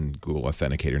of it, and Google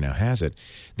Authenticator now has it.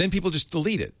 Then people just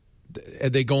delete it.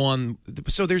 They go on.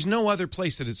 So there's no other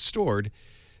place that it's stored.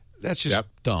 That's just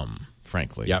dumb,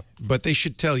 frankly. Yep. But they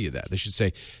should tell you that. They should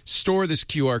say, store this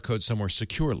QR code somewhere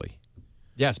securely.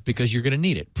 Yes, because you're going to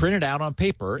need it. Print it out on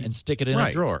paper and stick it in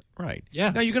a drawer. Right. Yeah.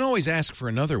 Now, you can always ask for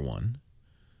another one.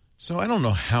 So I don't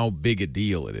know how big a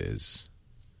deal it is.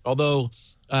 Although,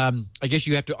 I guess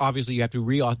you have to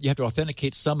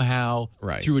authenticate somehow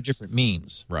through a different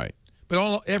means. Right.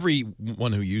 But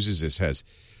everyone who uses this has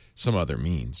some other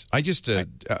means. I just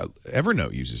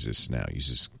Evernote uses this now.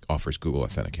 Offers Google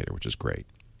Authenticator, which is great.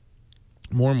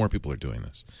 More and more people are doing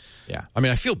this. Yeah. I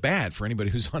mean, I feel bad for anybody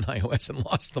who's on iOS and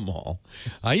lost them all.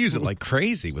 I use it like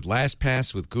crazy with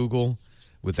LastPass, with Google,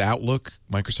 with Outlook.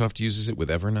 Microsoft uses it with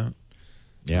Evernote.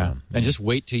 Yeah. And just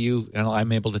wait till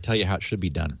I'm able to tell you how it should be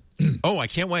done. Oh, I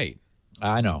can't wait.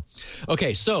 I know.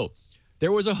 Okay, so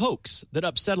there was a hoax that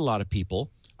upset a lot of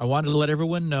people. I wanted to let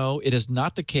everyone know it is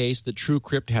not the case that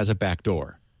TrueCrypt has a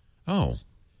backdoor. Oh.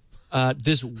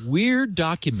 This weird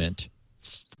document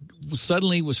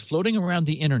suddenly was floating around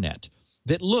the internet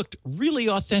that looked really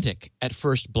authentic at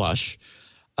first blush.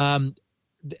 It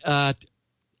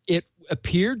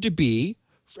appeared to be,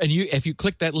 and if you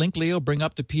click that link, Leo, bring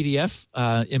up the PDF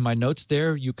in my notes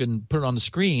there. You can put it on the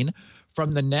screen.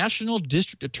 From the National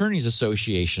District Attorneys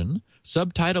Association.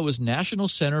 Subtitle was National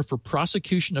Center for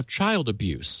Prosecution of Child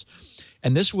Abuse.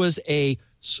 And this was a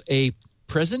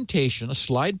presentation, a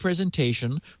slide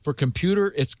presentation for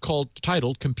it's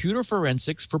titled Computer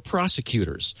Forensics for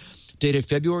Prosecutors, dated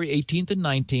February 18th and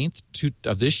 19th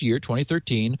of this year,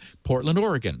 2013, Portland,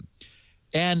 Oregon.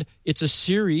 And it's a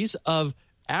series of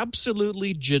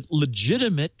absolutely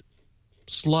legitimate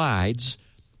slides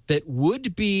that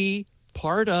would be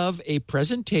part of a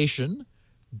presentation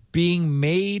being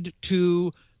made to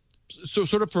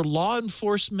sort of for law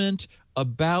enforcement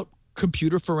about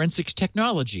computer forensics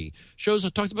technology.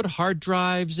 Talks about hard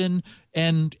drives and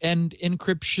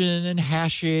encryption and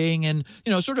hashing and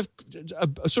sort of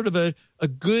a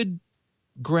good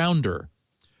grounder.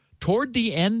 Toward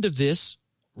the end of this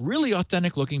really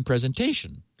authentic looking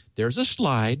presentation, there's a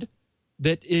slide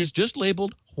that is just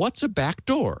labeled "What's a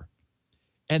backdoor?"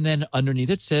 And then underneath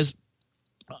it says,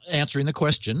 answering the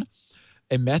question,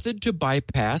 a method to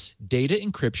bypass data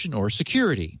encryption or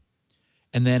security.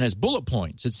 And then as bullet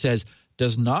points, it says,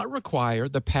 does not require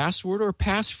the password or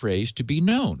passphrase to be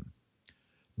known.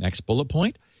 Next bullet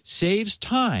point, saves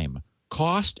time,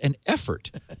 cost, and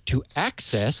effort to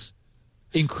access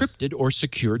encrypted or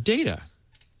secure data.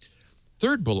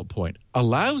 Third bullet point,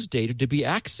 allows data to be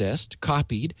accessed,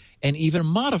 copied, and even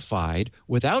modified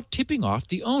without tipping off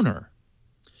the owner.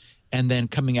 And then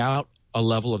coming out a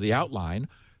level of the outline,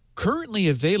 currently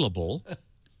available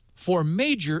for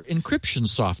major encryption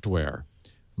software,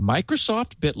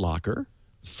 Microsoft BitLocker,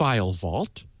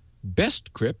 FileVault,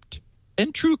 BestCrypt,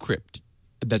 and TrueCrypt.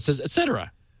 That says,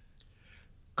 etc.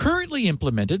 Currently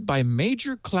implemented by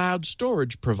major cloud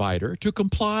storage provider to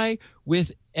comply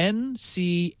with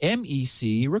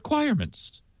NCMEC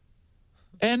requirements.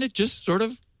 And it just sort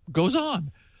of goes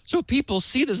on. So people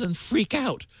see this and freak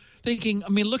out. Thinking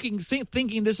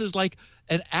this is like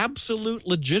an absolute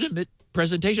legitimate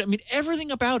presentation. I mean,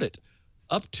 everything about it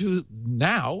up to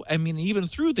now, even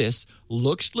through this,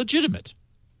 looks legitimate.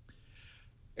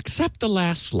 Except the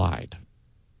last slide.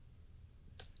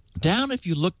 Down, if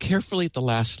you look carefully at the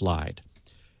last slide,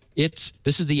 this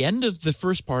is the end of the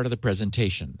first part of the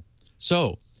presentation.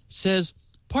 So, it says,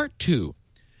 Part 2,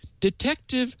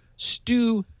 Detective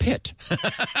Stu Pitt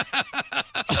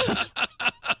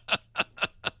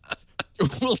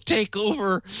will take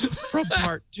over from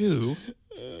Part 2,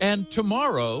 and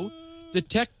tomorrow,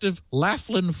 Detective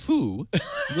Laughlin Fu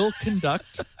will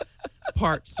conduct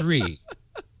Part 3.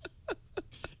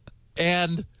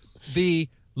 And the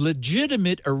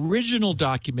legitimate original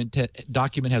document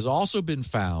has also been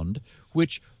found,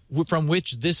 from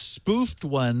which this spoofed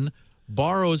one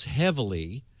borrows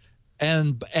heavily,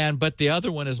 but the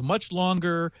other one is much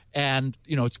longer, and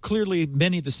it's clearly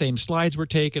many of the same slides were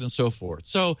taken and so forth.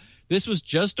 So this was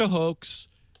just a hoax,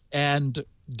 and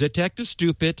Detective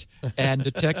Stupid and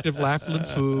Detective Laughlin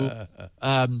Fu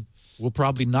will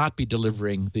probably not be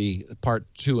delivering the Part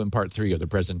 2 and Part 3 of the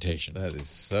presentation. That is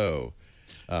so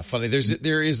funny.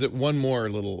 There is one more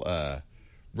little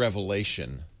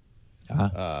revelation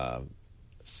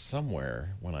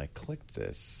somewhere when I clicked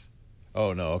this.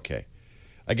 Oh, no, okay.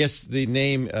 I guess the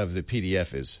name of the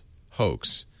PDF is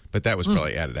Hoax, but that was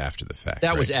probably added after the fact.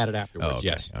 That was added afterwards, oh, okay,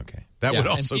 yes. Okay. That would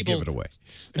also give it away.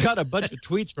 Got a bunch of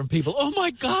tweets from people, oh,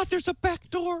 my God, there's a back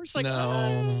door. It's like,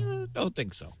 no. Don't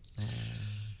think so.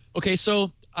 Okay,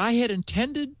 so I had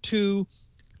intended to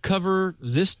cover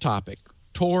this topic,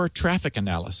 Tor traffic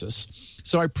analysis.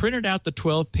 So I printed out the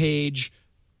 12-page,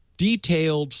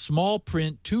 detailed, small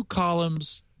print, 2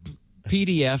 columns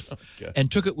PDF and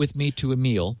took it with me to a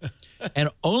meal. And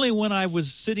only when I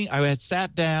had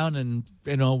sat down and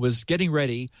was getting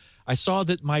ready, I saw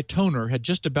that my toner had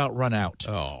just about run out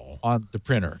on the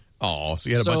printer. Oh, so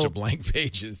you had a bunch of blank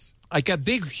pages. I got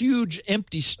big, huge,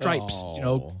 empty stripes,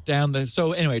 down the.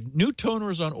 So anyway, new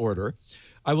toner is on order.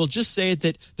 I will just say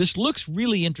that this looks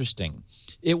really interesting.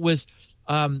 It was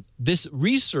this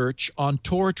research on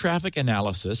Tor traffic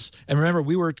analysis, and remember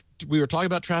we were talking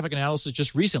about traffic analysis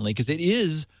just recently because it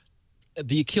is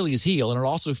the Achilles heel, and it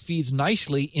also feeds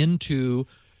nicely into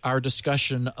our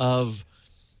discussion of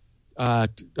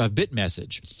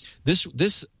Bitmessage.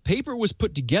 This paper was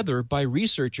put together by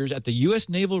researchers at the U.S.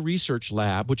 Naval Research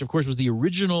Lab, which of course was the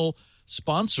original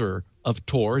sponsor of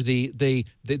Tor. They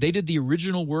did the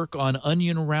original work on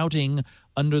onion routing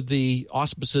under the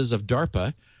auspices of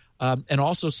DARPA, and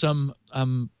also some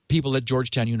people at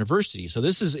Georgetown University. So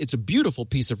it's a beautiful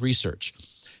piece of research.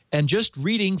 And just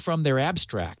reading from their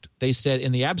abstract, they said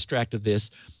in the abstract of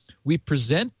this, we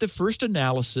present the first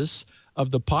analysis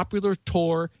of the popular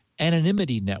Tor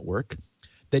anonymity network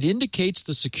that indicates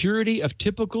the security of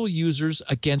typical users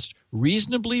against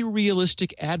reasonably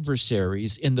realistic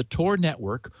adversaries in the Tor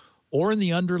network or in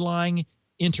the underlying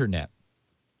internet.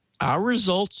 Our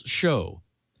results show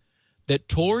that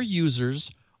Tor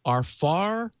users are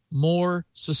far more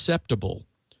susceptible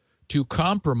to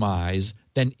compromise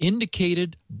than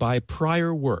indicated by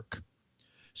prior work.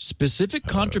 Specific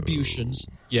contributions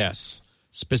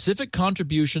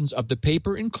of the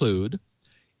paper include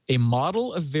a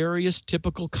model of various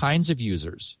typical kinds of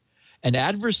users, an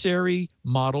adversary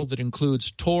model that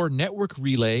includes Tor network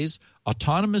relays,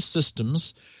 autonomous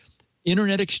systems,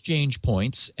 internet exchange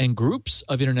points, and groups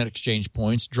of internet exchange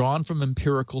points drawn from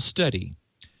empirical study,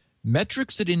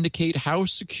 metrics that indicate how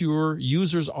secure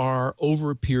users are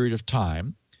over a period of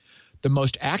time, the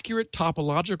most accurate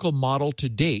topological model to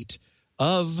date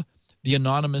of the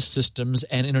anonymous systems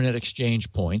and internet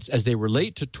exchange points as they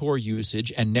relate to Tor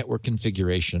usage and network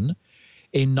configuration,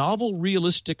 a novel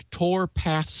realistic Tor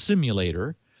path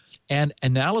simulator, and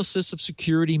analysis of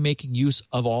security making use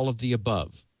of all of the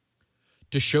above.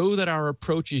 To show that our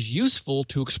approach is useful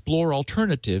to explore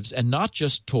alternatives and not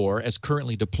just Tor as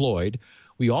currently deployed,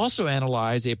 we also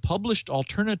analyze a published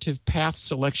alternative path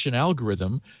selection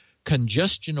algorithm,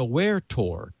 congestion-aware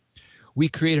Tor. We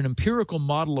create an empirical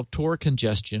model of Tor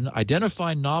congestion,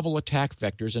 identify novel attack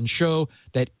vectors, and show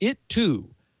that it,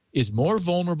 too, is more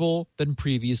vulnerable than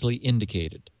previously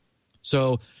indicated.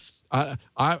 So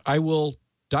I will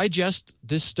digest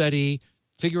this study,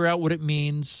 figure out what it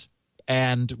means,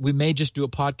 and we may just do a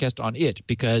podcast on it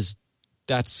because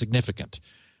that's significant.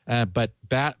 But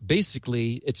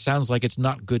basically, it sounds like it's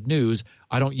not good news.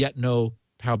 I don't yet know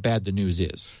how bad the news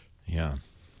is. Yeah.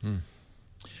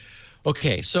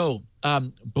 Okay, so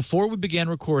before we began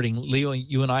recording, Leo,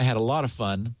 you and I had a lot of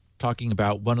fun talking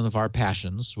about one of our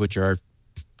passions, which are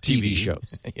TV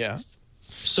shows. Yeah.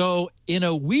 So in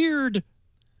a weird,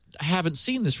 I haven't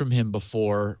seen this from him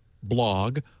before,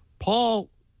 blog, Paul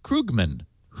Krugman,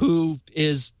 who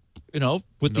is,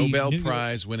 with the Nobel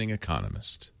Prize winning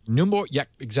economist. Yeah,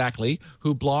 exactly,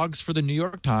 who blogs for the New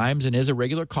York Times and is a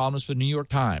regular columnist for the New York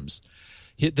Times.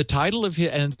 The title of his,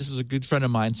 and this is a good friend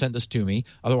of mine sent this to me,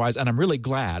 otherwise, and I'm really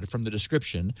glad from the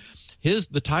description,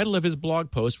 the title of his blog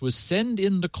post was Send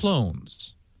in the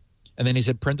Clones. And then he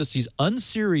said, parentheses,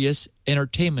 unserious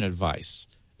entertainment advice,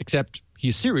 except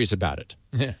he's serious about it.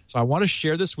 Yeah. So I want to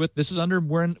share this we're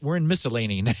in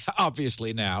miscellany now,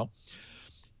 obviously now.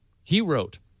 He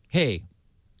wrote, hey,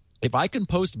 if I can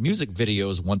post music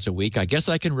videos once a week, I guess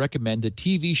I can recommend a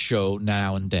TV show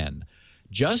now and then.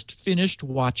 Just finished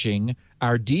watching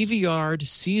our DVR'd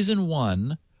season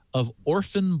 1 of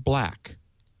Orphan Black,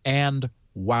 and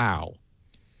wow.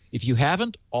 If you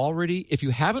haven't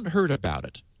heard about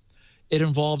it, it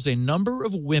involves a number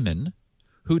of women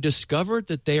who discovered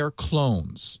that they are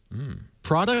clones,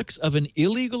 products of an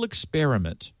illegal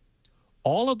experiment.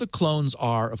 All of the clones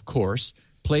are, of course,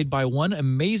 played by one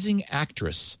amazing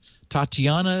actress,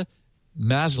 Tatiana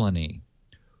Maslany,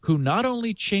 who not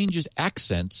only changes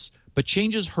accents, but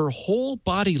changes her whole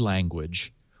body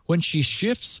language when she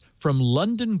shifts from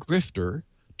London grifter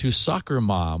to soccer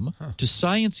mom to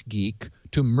science geek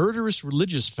to murderous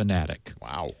religious fanatic.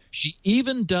 Wow. She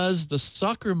even does the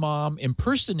soccer mom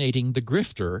impersonating the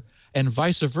grifter and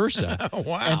vice versa.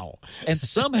 Wow. And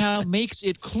somehow makes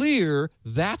it clear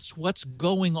that's what's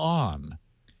going on.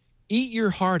 Eat your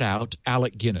heart out,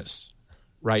 Alec Guinness,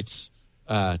 writes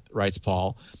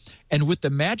Paul. And with the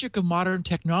magic of modern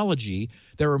technology,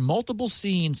 there are multiple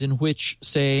scenes in which,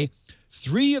 say,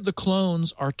 3 of the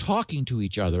clones are talking to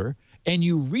each other, and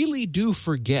you really do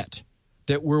forget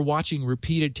that we're watching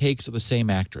repeated takes of the same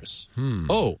actress.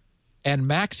 Oh, and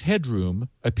Max Headroom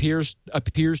appears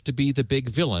to be the big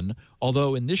villain,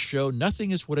 although in this show,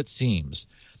 nothing is what it seems.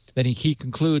 Then he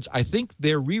concludes, I think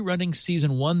they're rerunning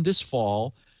season 1 this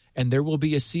fall, and there will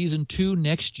be a season 2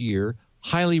 next year.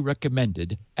 Highly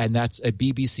recommended, and that's a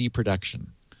BBC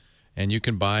production. And you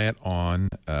can buy it on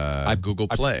Google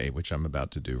Play, which I'm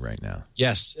about to do right now.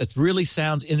 Yes, it really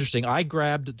sounds interesting. I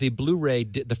grabbed the Blu-ray,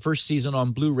 the first season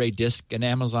on Blu-ray disc, and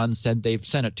Amazon said they've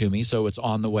sent it to me, so it's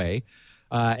on the way.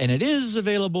 And it is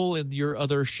available in your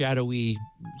other shadowy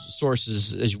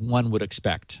sources, as one would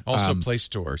expect. Also, Play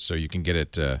Store, so you can get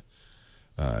it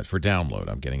for download.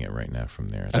 I'm getting it right now from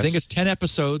there. I think it's 10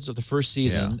 episodes of the first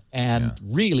season,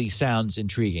 really sounds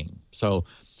intriguing. So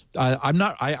I'm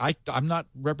not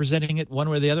representing it one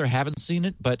way or the other. I haven't seen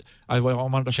it, but I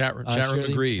wanted to chat room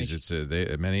agrees. It's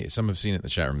some have seen it in the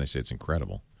chat room. They say it's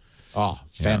incredible. Oh,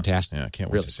 fantastic! Yeah, I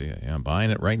can't wait to see it. Yeah, I'm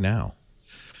buying it right now.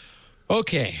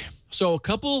 Okay. So a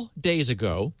couple days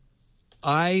ago,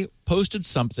 I posted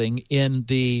something in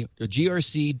the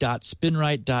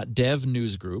grc.spinrite.dev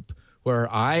news group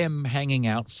where I am hanging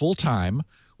out full-time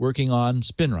working on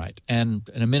SpinRite. And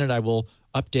in a minute, I will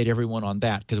update everyone on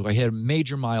that because I had a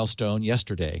major milestone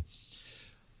yesterday.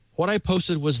 What I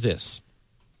posted was this.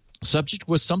 Subject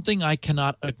was something I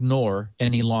cannot ignore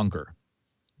any longer.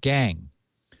 Gang,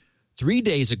 3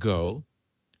 days ago,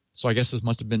 so I guess this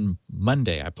must have been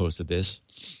Monday I posted this,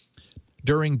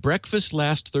 during breakfast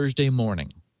last Thursday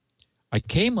morning, I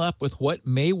came up with what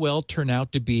may well turn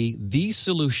out to be the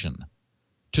solution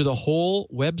to the whole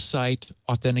website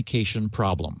authentication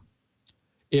problem.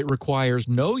 It requires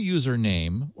no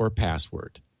username or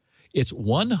password. It's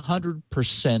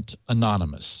 100%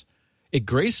 anonymous. It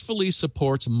gracefully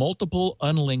supports multiple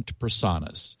unlinked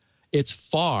personas. It's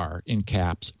far, in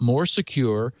caps, more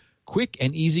secure, quick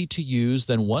and easy to use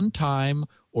than time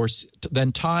or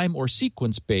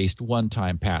sequence-based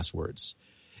one-time passwords.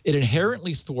 It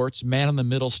inherently thwarts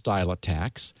man-in-the-middle style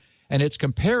attacks, and it's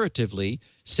comparatively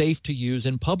safe to use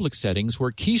in public settings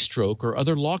where keystroke or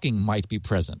other logging might be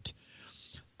present.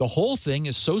 The whole thing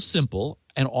is so simple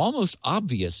and almost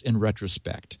obvious in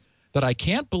retrospect that I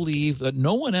can't believe that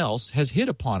no one else has hit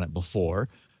upon it before,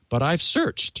 but I've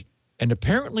searched, and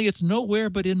apparently it's nowhere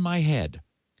but in my head.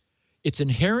 It's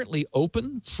inherently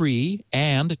open, free,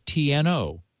 and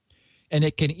TNO, and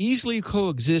it can easily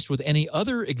coexist with any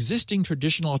other existing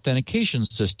traditional authentication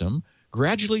system,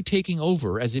 gradually taking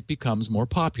over as it becomes more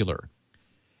popular.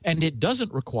 And it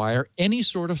doesn't require any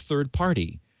sort of third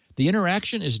party. The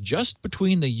interaction is just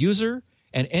between the user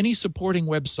and any supporting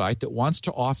website that wants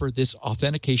to offer this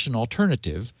authentication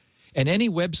alternative, and any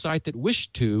website that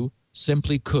wished to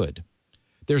simply could.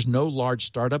 There's no large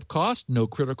startup cost, no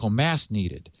critical mass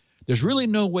needed. There's really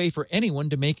no way for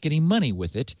anyone to make any money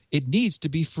with it. It needs to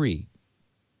be free.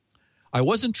 I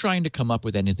wasn't trying to come up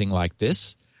with anything like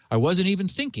this. I wasn't even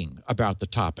thinking about the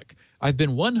topic. I've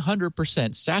been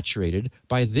 100% saturated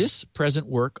by this present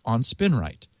work on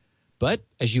SpinRite. But,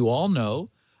 as you all know,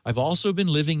 I've also been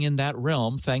living in that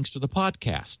realm thanks to the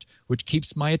podcast, which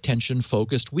keeps my attention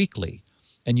focused weekly.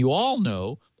 And you all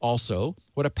know also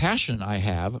what a passion I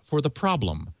have for the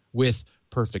problem with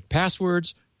perfect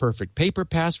passwords, perfect paper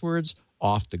passwords,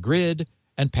 off the grid,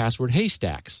 and password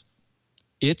haystacks.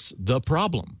 It's the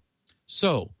problem.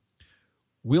 So,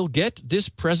 we'll get this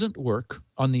present work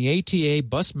on the ATA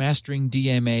bus mastering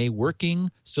DMA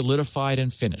working, solidified,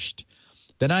 and finished.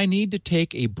 Then I need to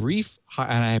take a brief,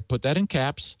 and I put that in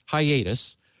caps,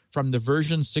 hiatus from the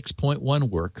version 6.1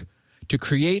 work to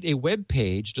create a web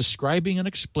page describing and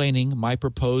explaining my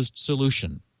proposed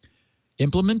solution.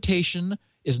 Implementation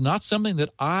is not something that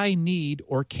I need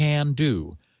or can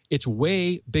do. It's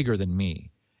way bigger than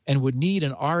me and would need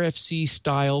an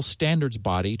RFC-style standards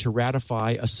body to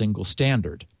ratify a single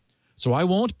standard. So I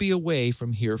won't be away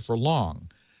from here for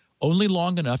long, only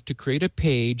long enough to create a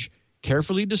page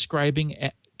carefully describing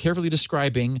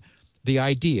the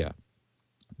idea.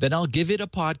 Then I'll give it a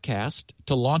podcast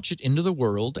to launch it into the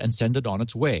world and send it on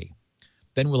its way.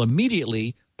 Then we'll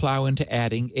immediately plow into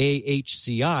adding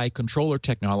AHCI controller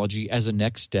technology as a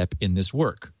next step in this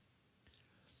work.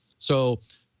 So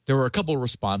there were a couple of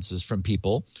responses from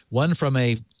people. One from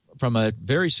a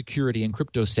very security and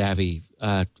crypto savvy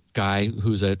guy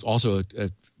who's also a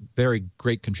very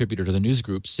great contributor to the news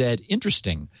group said,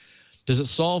 interesting. Does it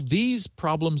solve these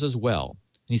problems as well?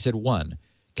 And he said, 1,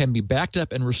 can be backed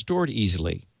up and restored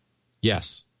easily.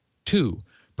 Yes. 2,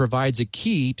 provides a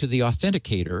key to the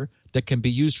authenticator that can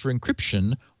be used for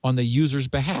encryption on the user's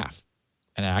behalf.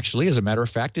 And actually, as a matter of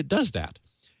fact, it does that.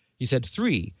 He said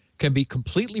 3, can be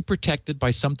completely protected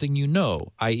by something you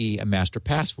know, i.e. a master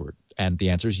password. And the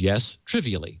answer is yes,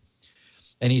 trivially.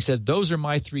 And he said, those are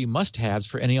my 3 must-haves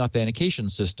for any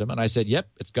authentication system. And I said, yep,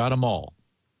 it's got them all.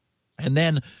 And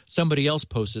then somebody else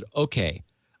posted, okay,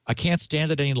 I can't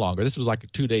stand it any longer. This was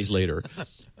like 2 days later.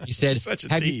 He said, such a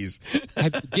tease.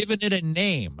 Have you given it a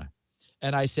name?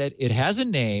 And I said, it has a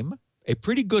name, a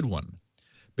pretty good one.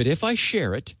 But if I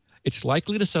share it, it's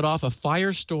likely to set off a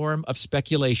firestorm of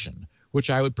speculation, which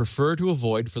I would prefer to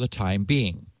avoid for the time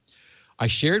being. I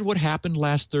shared what happened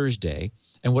last Thursday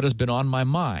and what has been on my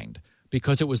mind,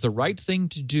 because it was the right thing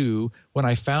to do when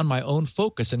I found my own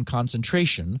focus and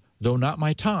concentration, though not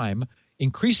my time,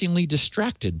 increasingly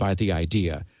distracted by the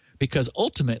idea, because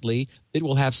ultimately it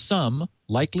will have some,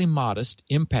 likely modest,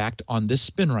 impact on this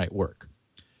SpinRite work.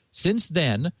 Since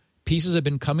then, pieces have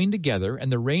been coming together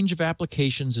and the range of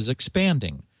applications is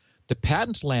expanding. The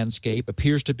patent landscape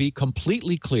appears to be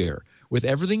completely clear, with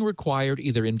everything required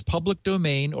either in public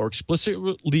domain or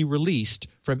explicitly released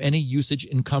from any usage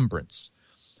encumbrance.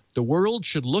 The world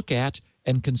should look at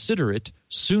and consider it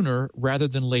sooner rather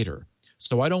than later,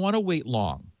 so I don't want to wait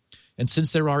long. And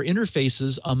since there are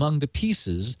interfaces among the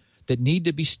pieces that need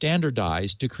to be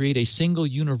standardized to create a single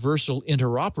universal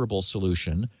interoperable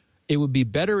solution, it would be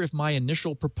better if my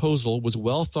initial proposal was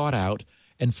well thought out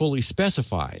and fully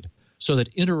specified, so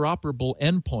that interoperable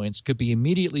endpoints could be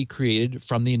immediately created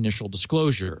from the initial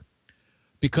disclosure.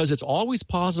 Because it's always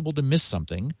possible to miss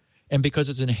something, and because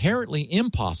it's inherently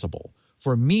impossible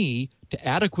for me to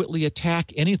adequately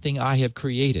attack anything I have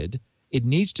created, it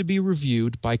needs to be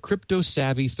reviewed by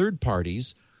crypto-savvy third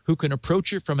parties who can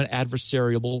approach it from an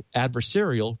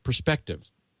adversarial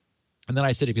perspective. And then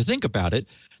I said, if you think about it,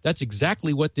 that's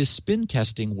exactly what this spin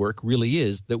testing work really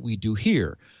is that we do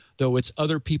here, though it's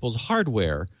other people's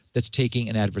hardware that's taking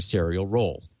an adversarial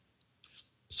role.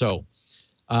 So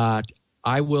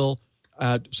I will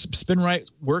SpinRite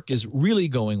work is really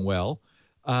going well.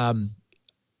 And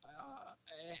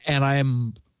I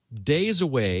am days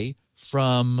away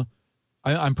from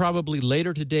I'm probably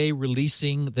later today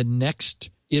releasing the next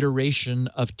iteration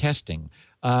of testing.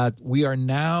 We are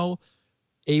now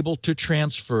able to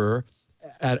transfer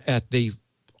at the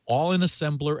all-in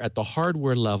assembler at the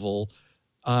hardware level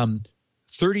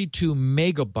 32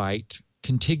 megabyte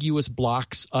contiguous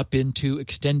blocks up into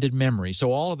extended memory.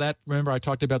 So all of that, remember I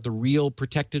talked about the real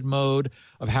protected mode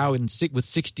of how with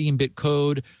 16-bit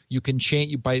code you can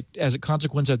change as a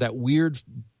consequence of that weird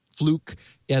fluke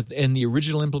in the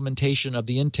original implementation of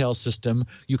the Intel system,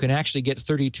 you can actually get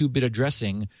 32-bit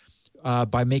addressing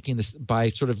by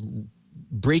sort of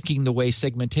breaking the way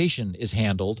segmentation is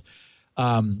handled.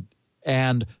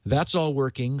 And that's all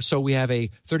working. So we have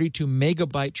a 32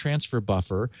 megabyte transfer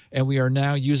buffer, and we are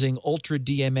now using Ultra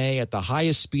DMA at the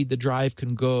highest speed the drive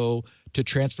can go to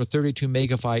transfer 32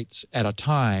 megabytes at a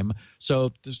time.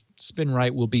 So the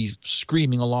SpinRite will be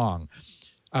screaming along.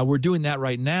 We're doing that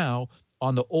right now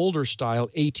on the older style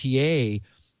ATA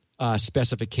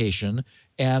specification,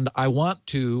 and I want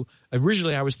to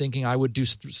originally I was thinking I would do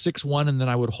 6.1 and then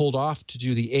I would hold off to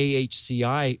do the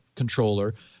AHCI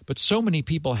controller, but so many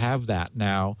people have that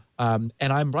now, and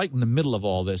I'm right in the middle of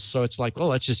all this, so it's like, well,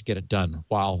 let's just get it done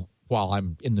while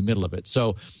I'm in the middle of it.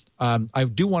 So I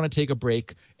do want to take a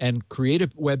break and create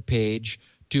a web page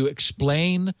to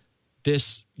explain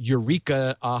this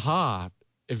Eureka Aha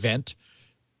event,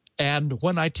 and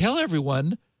when I tell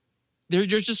everyone, they're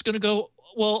just going to go,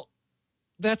 well,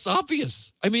 that's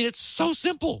obvious. I mean, it's so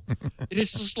simple. It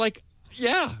is just like,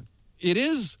 yeah, it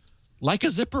is like a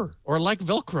zipper or like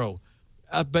Velcro,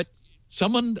 but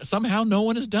somehow no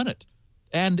one has done it,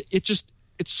 and it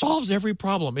solves every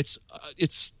problem.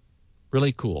 It's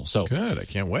really cool. So good. I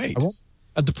can't wait.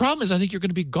 The problem is, I think you're going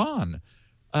to be gone.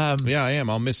 Yeah, I am.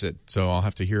 I'll miss it, so I'll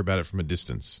have to hear about it from a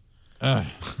distance.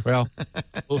 Well,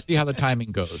 we'll see how the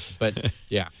timing goes, but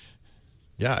yeah.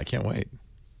 Yeah, I can't wait.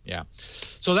 Yeah.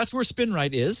 So that's where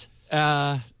SpinRite is.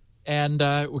 And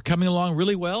we're coming along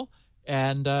really well.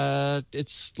 And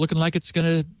it's looking like it's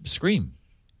going to scream.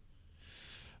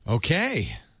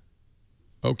 Okay.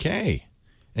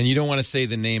 And you don't want to say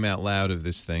the name out loud of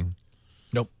this thing?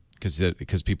 Nope.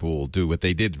 Because people will do what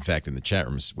they did, in fact, in the chat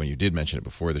rooms when you did mention it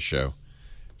before the show.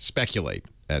 Speculate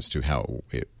as to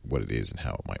what it is and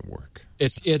how it might work.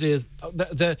 It is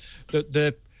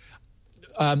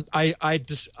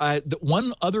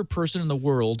one other person in the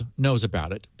world knows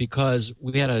about it because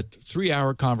we had a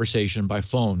 3-hour conversation by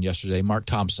phone yesterday. Mark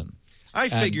Thompson. I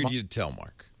figured you'd tell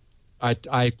Mark.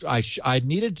 I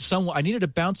needed someone. I needed to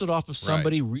bounce it off of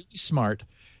somebody really smart,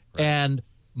 and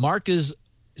Mark is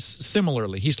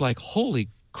similarly. He's like, "Holy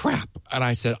crap!" And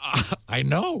I said, "I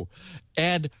know,"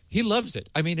 and he loves it.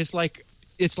 I mean, it's like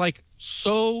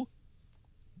so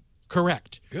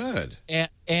correct. Good.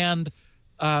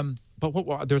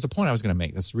 But there's a point I was going to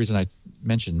make. That's the reason I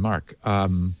mentioned Mark.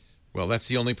 Well, that's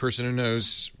the only person who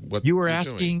knows what you were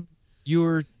asking.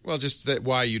 Doing. Well, just that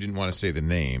why you didn't want to say the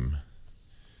name,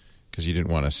 because you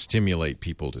didn't want to stimulate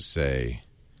people to say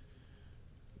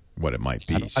what it might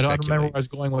be. I don't remember where I was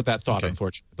going with that thought,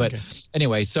 unfortunately. But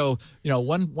anyway, so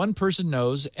one person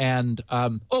knows, and I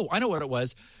know what it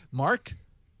was. Mark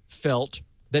felt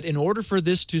that in order for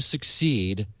this to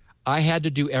succeed, I had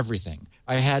to do everything.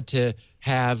 I had to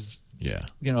have before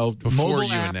mobile you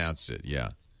apps, announce it,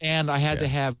 and I had to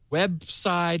have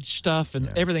website stuff and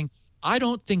everything. I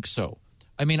don't think so.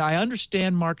 I mean, I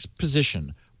understand Mark's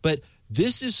position, but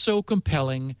this is so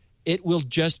compelling. It will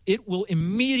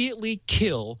immediately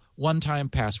kill one-time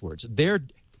passwords. They're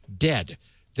dead.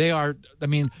 They are. I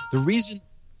mean, the reason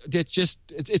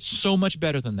it's so much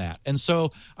better than that. And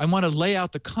so I want to lay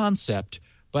out the concept,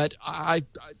 but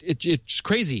it's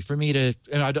crazy for me to,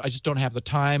 and I just don't have the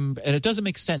time, and it doesn't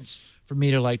make sense for me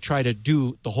to try to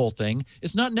do the whole thing.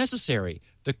 It's not necessary.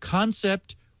 The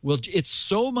concept it's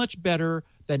so much better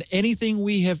than anything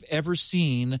we have ever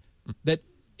seen that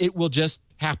it will just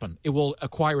happen. It will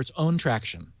acquire its own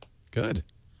traction. Good.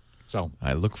 So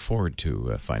I look forward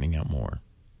to finding out more.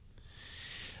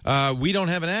 We don't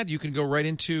have an ad. You can go right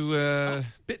into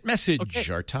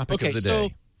Bitmessage, our topic of the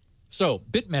day. So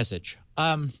Bitmessage.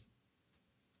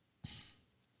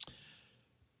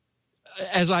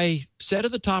 As I said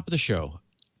at the top of the show,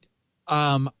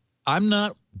 I'm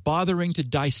not bothering to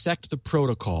dissect the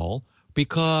protocol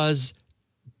because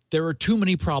there are too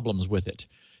many problems with it.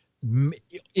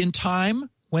 In time,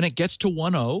 when it gets to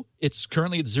 1.0, it's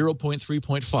currently at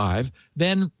 0.3.5,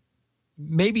 then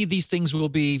maybe these things will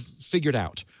be figured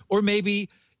out. Or maybe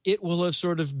it will have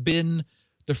sort of been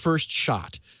the first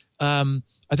shot. I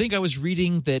think I was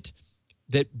reading that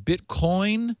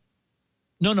Bitcoin...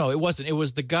 No, it wasn't. It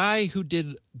was the guy who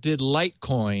did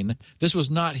Litecoin. This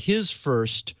was not his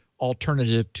first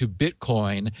alternative to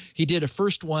Bitcoin. He did a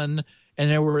first one, and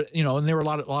there were a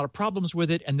lot of problems with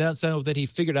it. And then so that he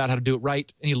figured out how to do it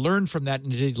right, and he learned from that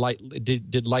and did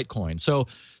Litecoin. So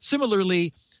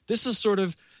similarly, this is sort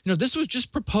of this was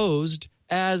just proposed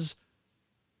as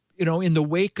in the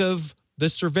wake of the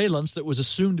surveillance that was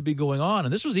assumed to be going on,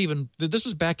 and this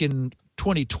was back in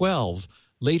 2012.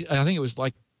 Late, I think it was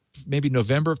maybe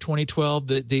November of 2012,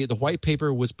 the white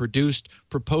paper was produced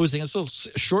proposing, it's a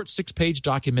short 6-page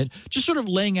document, just sort of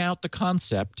laying out the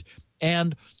concept,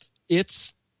 and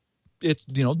there's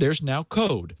now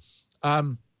code.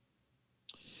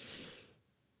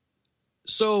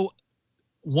 So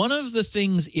one of the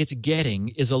things it's getting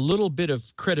is a little bit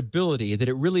of credibility that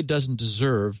it really doesn't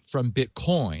deserve from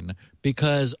Bitcoin,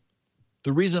 because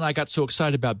the reason I got so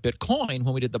excited about Bitcoin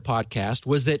when we did the podcast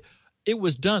was that it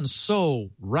was done so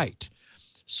right.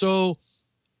 So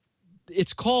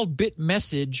it's called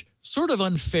Bitmessage sort of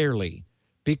unfairly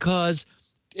because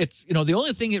it's, the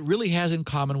only thing it really has in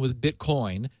common with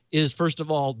Bitcoin is, first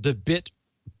of all, the bit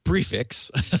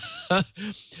prefix,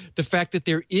 the fact that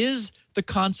there is the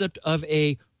concept of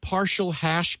a partial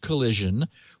hash collision,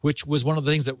 which was one of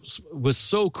the things that was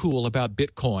so cool about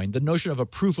Bitcoin, the notion of a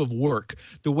proof of work,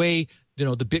 the way,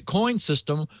 the Bitcoin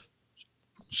system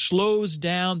slows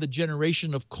down the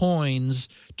generation of coins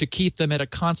to keep them at a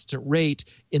constant rate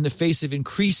in the face of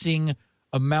increasing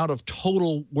amount of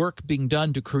total work being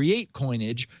done to create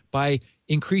coinage by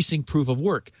increasing proof of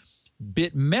work.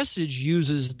 Bitmessage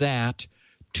uses that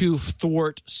to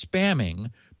thwart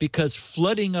spamming because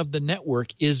flooding of the network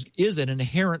is an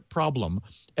inherent problem.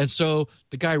 And so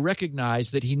the guy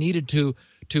recognized that he needed to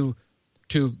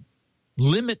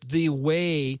limit the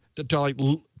way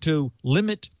to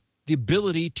limit the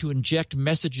ability to inject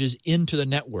messages into the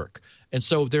network. And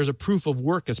so there's a proof of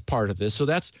work as part of this. So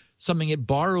that's something it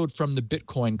borrowed from the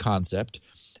Bitcoin concept.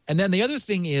 And then the other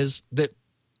thing is that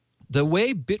the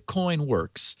way Bitcoin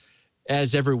works,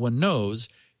 as everyone knows,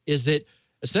 is that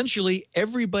essentially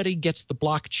everybody gets the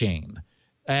blockchain.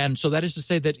 And so that is to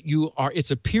say that it's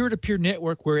a peer-to-peer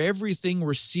network where everything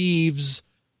receives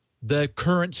the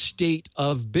current state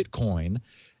of Bitcoin.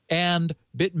 And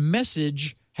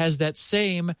Bitmessage has that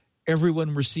same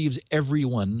everyone receives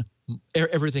everything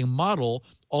model,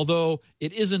 although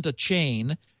it isn't a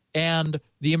chain and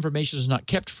the information is not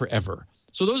kept forever.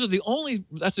 So those are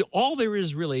that's all there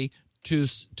is really to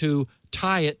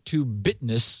tie it to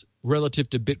Bitness relative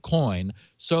to Bitcoin.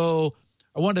 So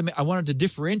I wanted to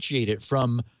differentiate it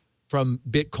from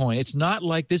Bitcoin. It's not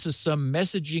like this is some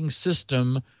messaging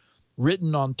system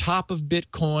written on top of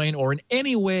Bitcoin or in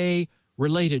any way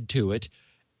related to it.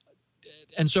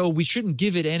 And so we shouldn't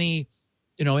give it any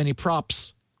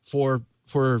props for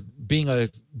being a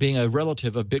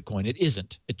relative of Bitcoin. It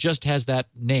isn't. It just has that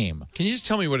name. Can you just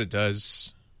tell me what it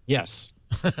does? Yes.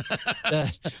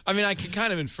 I mean, I can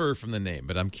kind of infer from the name,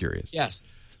 but I'm curious. Yes.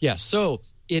 So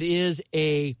it is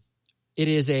a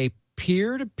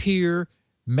peer-to-peer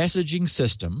messaging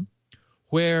system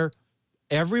where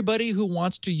everybody who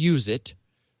wants to use it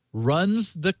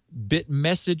runs the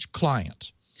Bitmessage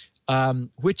client,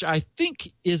 which I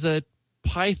think is a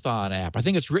Python app. I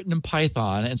think it's written in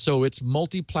Python, and so it's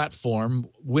multi-platform,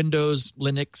 Windows,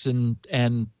 Linux,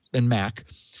 and Mac.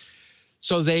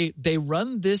 So they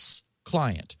run this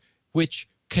client, which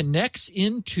connects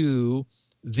into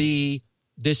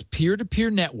this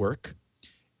peer-to-peer network,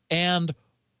 and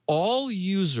all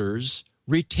users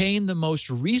retain the most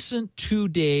recent 2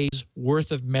 days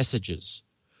worth of messages.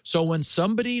 So when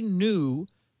somebody new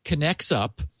connects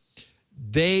up,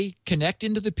 they connect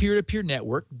into the peer-to-peer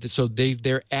network. So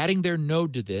they're adding their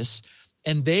node to this,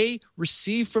 and they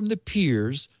receive from the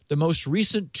peers the most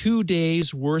recent 2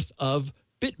 days worth of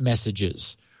bit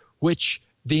messages, which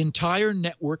the entire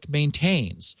network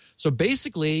maintains. So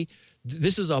basically,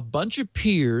 this is a bunch of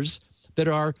peers that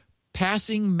are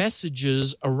passing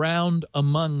messages around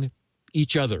among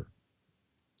each other.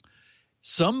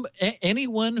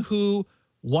 Anyone who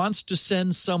wants to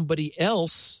send somebody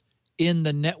else in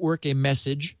the network a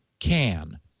message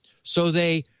can. So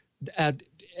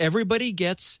everybody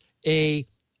gets an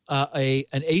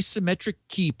asymmetric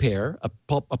key pair, a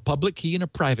public key and a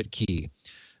private key.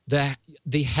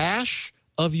 The hash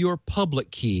of your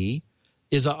public key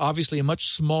is obviously a much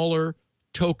smaller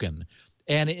token.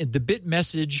 And in the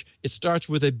Bitmessage, it starts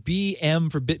with a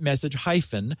BM for Bitmessage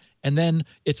hyphen, and then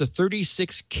it's a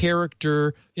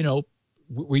 36-character,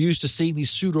 we're used to seeing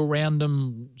these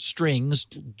pseudo-random strings,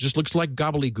 just looks like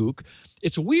gobbledygook.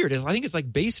 It's weird. I think it's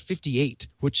like base 58,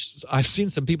 which I've seen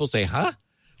some people say, huh?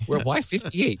 Why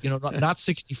 58? Not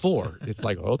 64. It's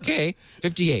like, okay,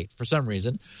 58 for some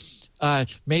reason.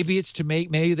 Maybe it's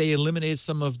maybe they eliminated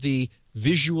some of the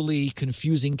visually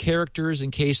confusing characters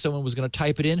in case someone was going to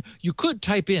type it in. You could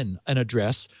type in an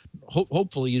address.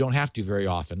 Hopefully you don't have to very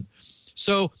often.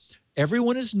 So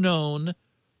everyone is known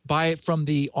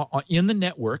in the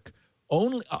network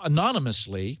only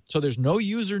anonymously. So there's no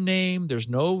username, there's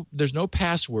no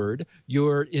password.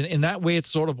 You're in that way,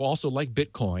 it's sort of also like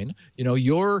Bitcoin.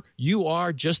 You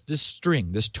are just this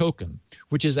string, this token,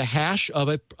 which is a hash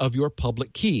of your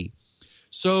public key.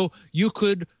 So you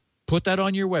could put that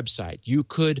on your website. You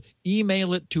could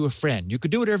email it to a friend. You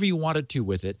could do whatever you wanted to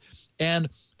with it. And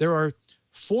there are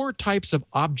 4 types of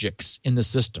objects in the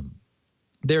system.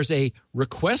 There's a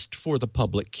request for the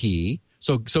public key.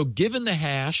 So given the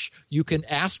hash, you can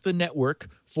ask the network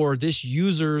for this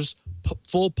user's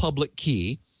full public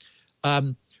key,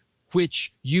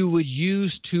 which you would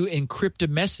use to encrypt a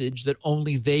message that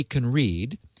only they can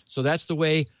read. So that's the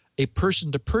way a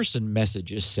person-to-person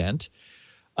message is sent.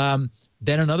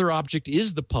 Then another object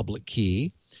is the public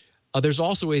key. There's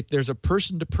a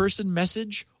person-to-person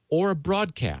message or a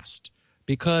broadcast,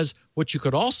 because what you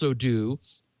could also do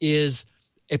is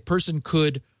a person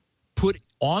could put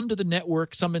onto the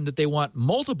network something that they want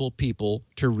multiple people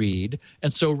to read.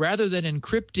 And so rather than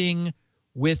encrypting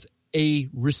with a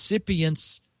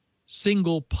recipient's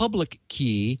single public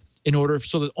key in order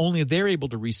so that only they're able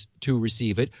to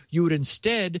receive it, you would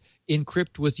instead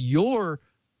encrypt with your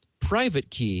private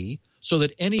key so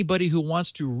that anybody who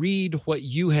wants to read what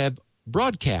you have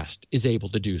broadcast is able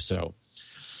to do so.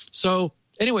 So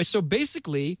anyway, so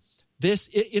basically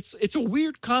it's a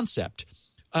weird concept.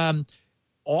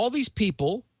 All these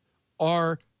people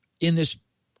are in this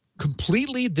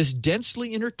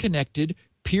densely interconnected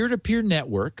peer-to-peer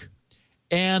network,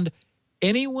 and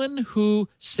anyone who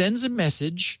sends a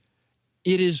message,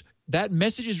 that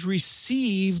message is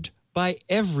received by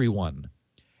everyone.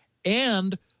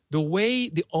 And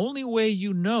the only way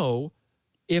you know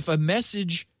if a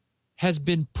message has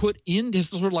been has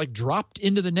sort of like dropped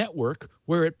into the network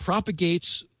where it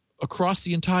propagates across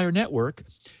the entire network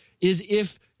is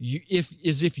if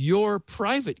your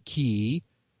private key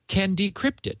can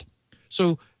decrypt it.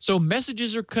 So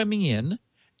messages are coming in,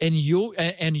 and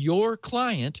your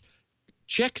client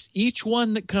checks each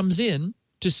one that comes in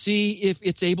to see if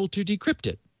it's able to decrypt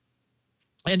it.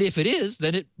 And if it is,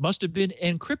 then it must have been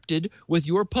encrypted with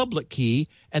your public key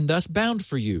and thus bound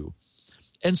for you.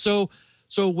 And so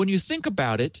when you think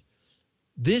about it,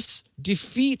 this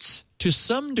defeats to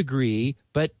some degree,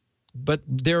 but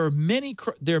there are many.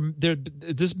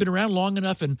 This has been around long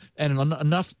enough, and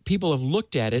enough people have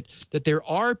looked at it that there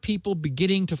are people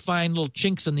beginning to find little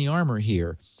chinks in the armor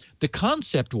here. The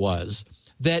concept was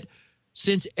that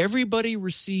since everybody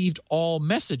received all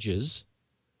messages,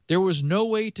 there was no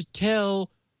way to tell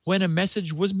when a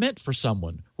message was meant for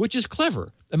someone, which is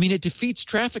clever. I mean, it defeats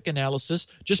traffic analysis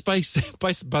just by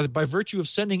virtue of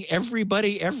sending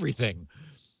everybody everything.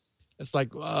 It's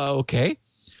like, okay.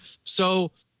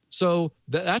 So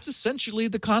that's essentially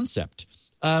the concept.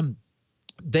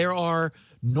 There are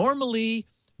normally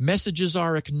messages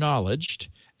are acknowledged.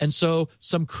 And so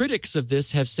some critics of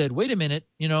this have said, wait a minute,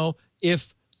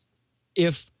 if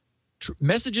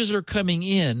messages are coming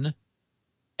in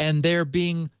and they're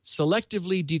being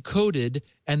selectively decoded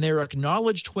and they're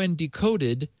acknowledged when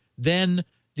decoded, then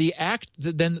a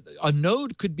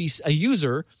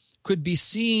user could be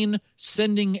seen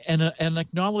sending an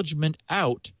acknowledgement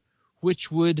out,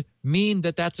 which would mean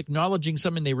that that's acknowledging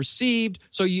something they received.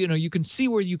 So you can see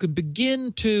where you can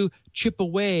begin to chip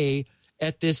away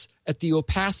at the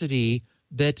opacity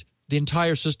that the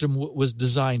entire system was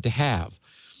designed to have.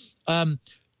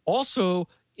 Also,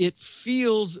 it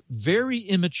feels very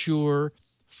immature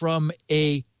from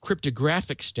a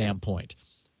cryptographic standpoint.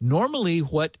 Normally,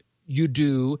 what you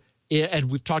do,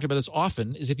 and we've talked about this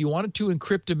often, is if you wanted to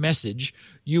encrypt a message,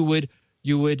 you would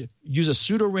use a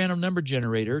pseudo-random number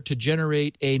generator to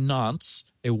generate a nonce,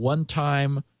 a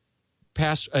one-time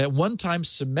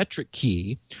symmetric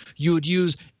key. You would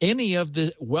use any of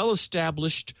the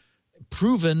well-established,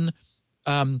 proven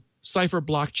cipher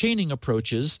block chaining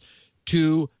approaches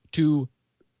to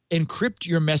encrypt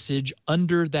your message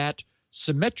under that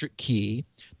symmetric key.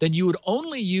 Then you would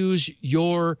only use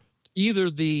either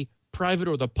the private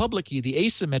or the public key, the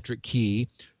asymmetric key,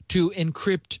 to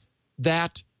encrypt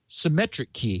that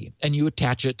symmetric key, and you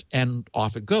attach it and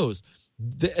off it goes.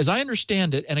 As I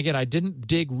understand it, and again, I didn't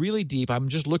dig really deep, I'm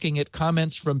just looking at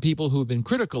comments from people who have been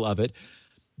critical of it,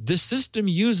 the system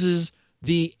uses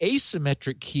the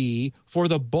asymmetric key for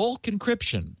the bulk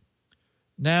encryption.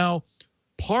 Now,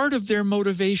 part of their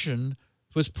motivation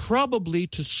was probably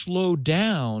to slow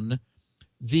down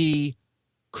the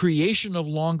creation of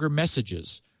longer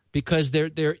messages, because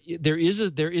there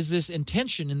is this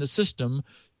intention in the system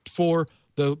for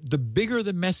the bigger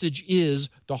the message is,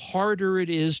 the harder it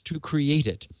is to create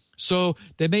it. So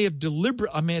they may have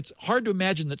it's hard to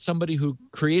imagine that somebody who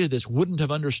created this wouldn't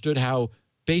have understood how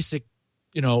basic,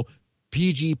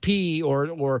 PGP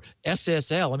or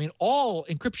SSL. All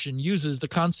encryption uses the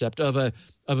concept of a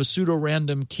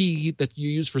pseudo-random key that you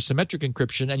use for symmetric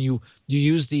encryption, and you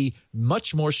use the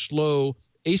much more slow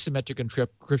asymmetric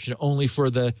encryption only for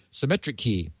the symmetric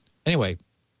key. Anyway,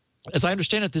 as I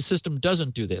understand it, this system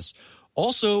doesn't do this.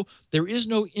 Also, there is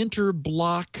no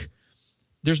interblock.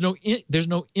 There's no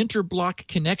interblock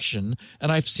connection,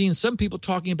 and I've seen some people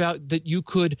talking about that you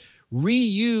could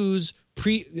reuse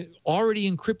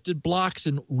already encrypted blocks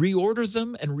and reorder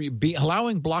them, and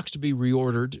allowing blocks to be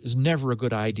reordered is never a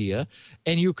good idea.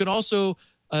 And you can also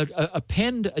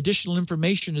append additional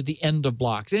information at the end of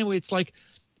blocks. Anyway,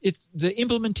 the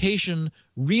implementation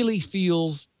really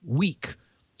feels weak.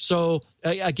 So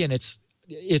again, it's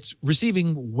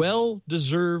receiving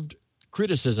well-deserved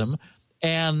criticism,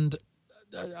 and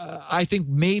I think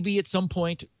maybe at some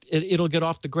point it'll get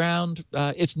off the ground.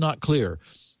 It's not clear.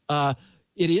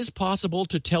 It is possible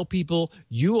to tell people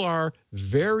you are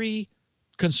very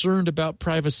concerned about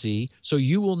privacy, so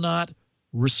you will not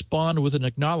respond with an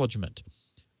acknowledgement.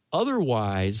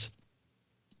 Otherwise,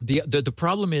 the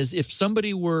problem is if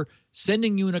somebody were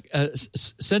sending you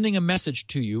sending a message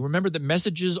to you. Remember that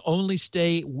messages only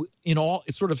stay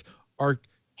are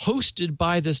hosted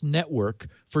by this network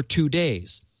for 2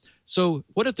 days. So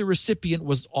what if the recipient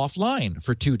was offline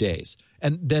for 2 days,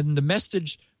 and then the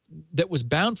message that was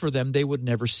bound for them they would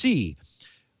never see?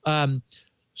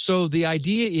 So the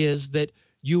idea is that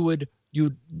you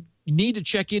need to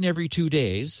check in every 2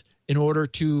 days in order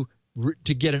to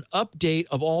get an update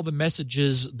of all the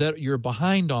messages that you're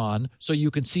behind on, so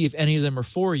you can see if any of them are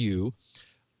for you.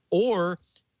 Or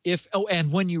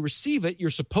and when you receive it, you're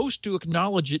supposed to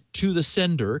acknowledge it to the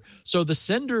sender, so the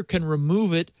sender can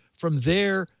remove it from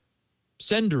their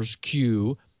sender's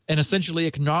queue and essentially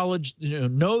acknowledge,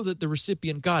 know that the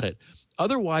recipient got it.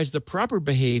 Otherwise, the proper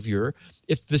behavior,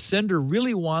 if the sender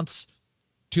really wants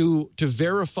to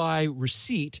verify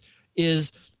receipt,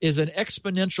 is an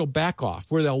exponential back off,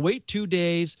 where they'll wait 2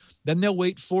 days, then they'll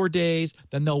wait 4 days,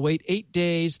 then they'll wait 8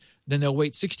 days, then they'll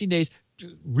wait 16 days,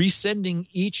 resending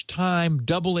each time,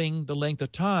 doubling the length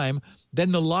of time.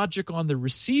 Then the logic on the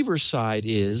receiver side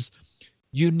is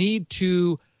you need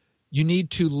to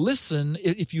listen.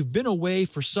 If you've been away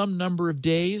for some number of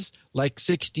days, like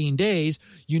 16 days,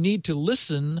 you need to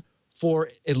listen for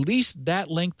at least that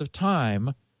length of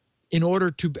time in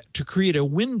order to create a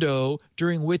window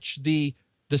during which the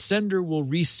sender will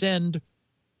resend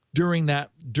during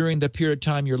the period of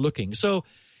time you're looking. So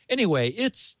anyway,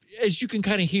 it's, as you can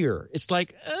kind of hear, it's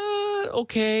like,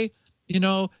 okay,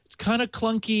 it's kind of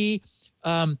clunky.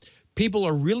 People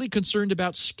are really concerned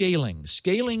about scaling.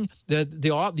 Scaling,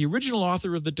 the original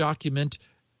author of the document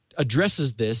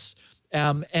addresses this,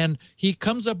 and he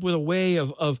comes up with a way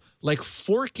of like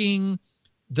forking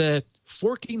the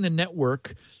forking the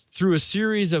network through a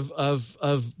series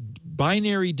of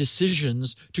binary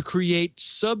decisions to create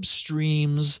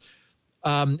substreams,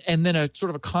 and then a sort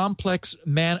of a complex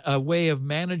way of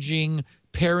managing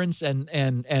parents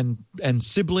and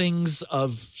siblings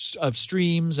of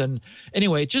streams. And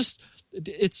anyway,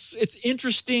 it's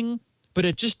interesting, but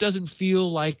it just doesn't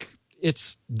feel like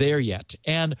it's there yet.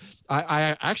 And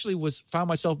I actually found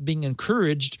myself being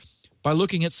encouraged by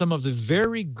looking at some of the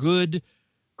very good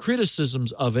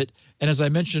criticisms of it. And as I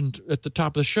mentioned at the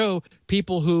top of the show,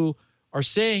 people who are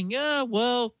saying, yeah,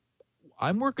 well,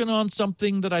 I'm working on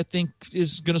something that I think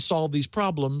is going to solve these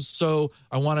problems, so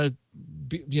I want to,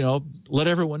 let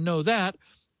everyone know that.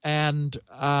 And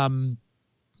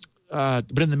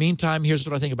but in the meantime, here's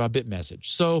what I think about Bitmessage.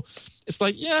 So it's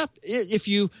like, yeah, if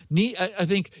you need, I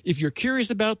think if you're curious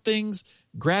about things,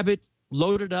 grab it,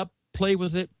 load it up, play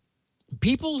with it.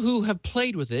 People who have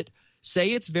played with it say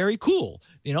it's very cool.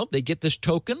 They get this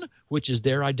token, which is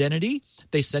their identity.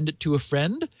 They send it to a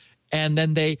friend. And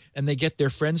then they get their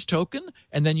friend's token,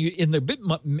 and then you in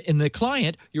the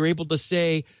client you're able to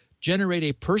say generate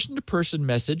a person-to-person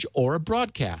message or a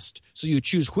broadcast. So you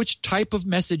choose which type of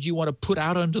message you want to put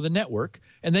out onto the network,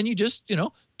 and then you just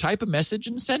type a message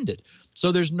and send it.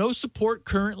 So there's no support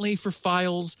currently for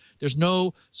files. There's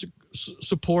no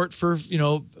support for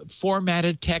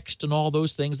formatted text and all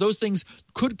those things. Those things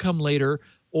could come later,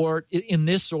 or in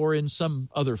this or in some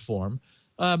other form.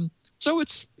 So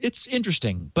it's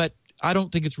interesting, but I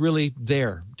don't think it's really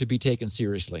there to be taken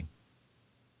seriously.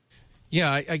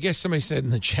 Yeah, I guess somebody said in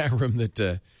the chat room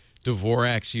that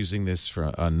Dvorak's using this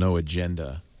for No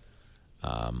Agenda.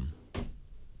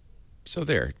 So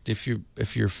there, if you're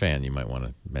a fan, you might want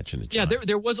to mention it. Yeah,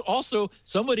 there was also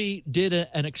somebody did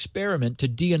an experiment to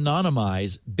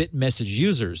de-anonymize Bitmessage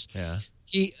users. Yeah,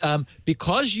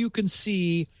 because you can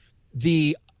see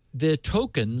the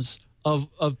tokens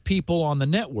of people on the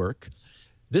network.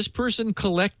 This person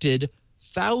collected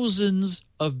thousands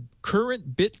of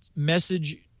current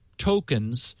Bitmessage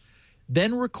tokens,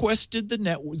 then requested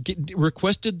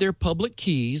requested their public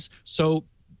keys so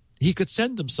he could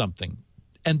send them something,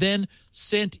 and then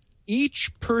sent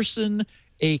each person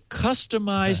a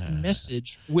customized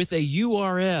message with a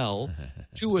URL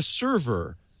to a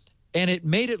server, and it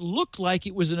made it look like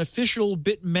it was an official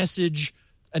Bitmessage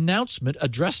announcement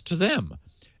addressed to them.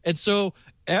 And so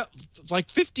like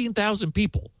 15,000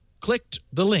 people clicked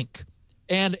the link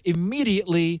and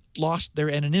immediately lost their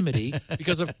anonymity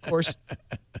because, of course,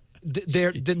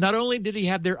 not only did he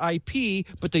have their IP,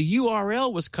 but the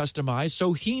URL was customized,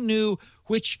 so he knew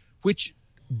which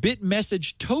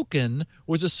Bitmessage token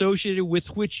was associated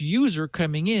with which user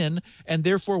coming in, and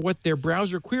therefore what their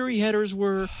browser query headers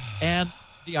were and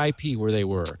the IP where they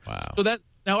were. Wow. So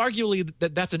now arguably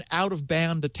that's an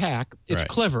out-of-band attack. It's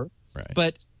clever, right.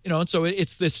 But and so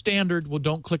it's the standard. Well,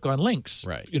 don't click on links,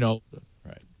 right?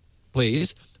 Right,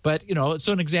 please. But it's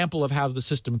an example of how the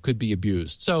system could be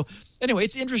abused. So anyway,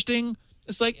 it's interesting.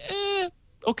 It's like,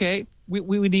 okay,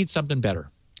 we need something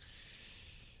better.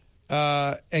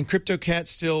 And CryptoCat's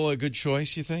still a good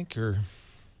choice, you think, or?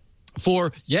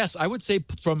 Yes, I would say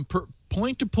from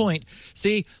point to point.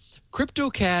 See,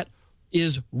 CryptoCat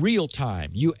is real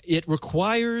time. It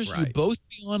requires you both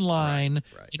be online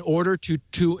in order to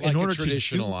like a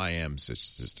traditional IM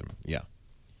system. Yeah.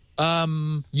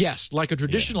 Yes, like a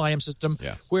traditional IM system.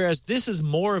 Yeah. Whereas this is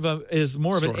more of an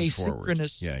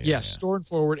asynchronous. Store and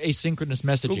forward asynchronous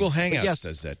messaging. Google Hangouts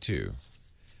does that too.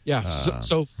 Yeah.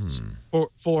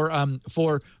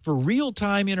 For real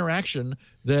time interaction,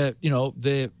 the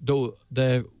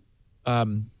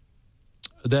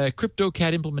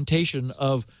CryptoCat implementation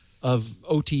of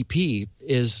OTP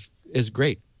is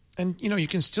great. And you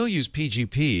can still use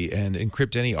PGP and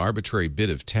encrypt any arbitrary bit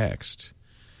of text.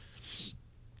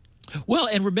 Well,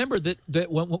 and remember that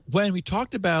when we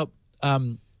talked about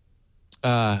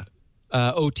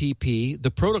OTP,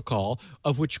 the protocol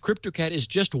of which CryptoCat is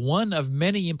just one of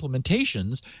many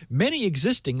implementations, many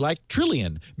existing, like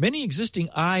Trillion, many existing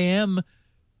IM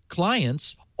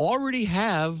clients already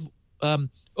have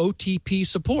OTP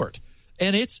support,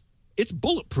 and it's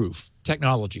bulletproof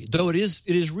technology, though it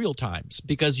is real time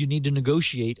because you need to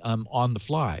negotiate on the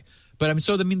fly. But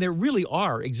there really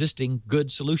are existing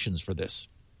good solutions for this.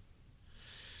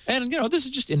 And this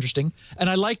is just interesting, and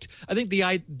I think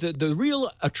the real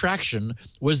attraction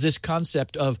was this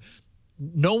concept of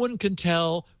no one can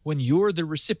tell when you're the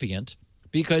recipient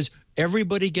because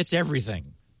everybody gets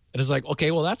everything. And it's like,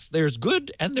 okay, well, there's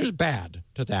good and there's bad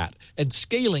to that. And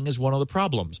scaling is one of the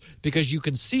problems because you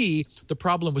can see the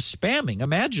problem with spamming.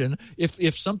 Imagine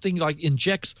if something like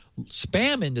injects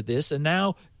spam into this, and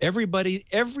now every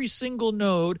single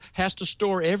node has to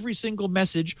store every single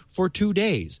message for 2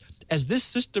 days. As this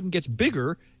system gets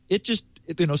bigger,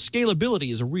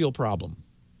 scalability is a real problem.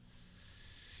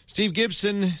 Steve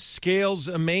Gibson scales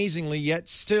amazingly, yet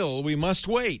still we must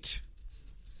wait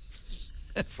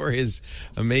for his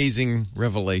amazing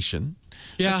revelation.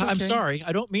 Yeah, Okay. I'm sorry.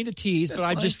 I don't mean to tease, That's but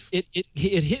I life. just it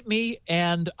hit me,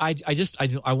 and I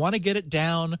want to get it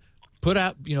down, put it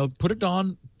on. You put it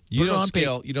don't on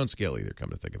scale. paper. You don't scale either. Come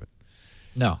to think of it,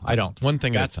 No, I don't. One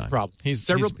thing That's at a time. the problem. He's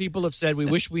Several people have said we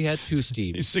wish we had two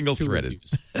Steves. He's single-threaded.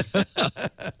 Two reviews.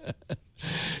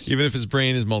 Even if his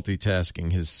brain is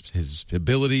multitasking, his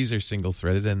abilities are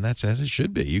single-threaded, and that's as it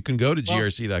should be. You can go to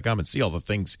grc.com and see all the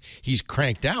things he's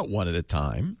cranked out one at a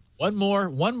time. One more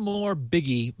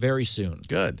biggie very soon.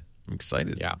 Good. I'm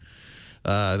excited. Yeah.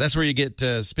 That's where you get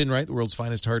SpinRite, the world's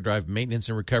finest hard drive maintenance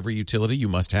and recovery utility. You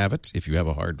must have it if you have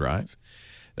a hard drive.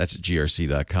 That's at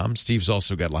grc.com. Steve's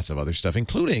also got lots of other stuff,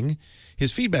 including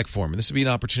his feedback form. And this will be an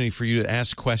opportunity for you to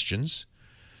ask questions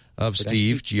of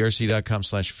Steve.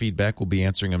 grc.com/feedback. We'll be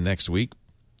answering them next week.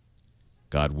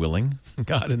 God willing.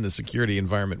 God and the security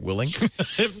environment willing.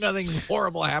 If nothing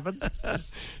horrible happens.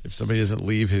 If somebody doesn't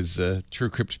leave his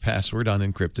TrueCrypt password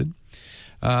unencrypted.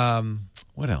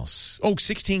 What else?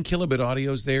 16 kilobit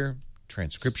audios there.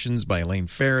 Transcriptions by Elaine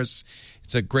Ferris.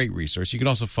 It's a great resource. You can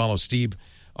also follow Steve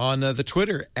on the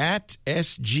Twitter at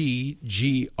SGGRC.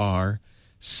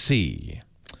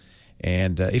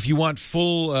 And if you want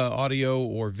full audio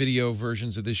or video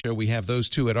versions of this show, we have those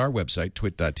too at our website,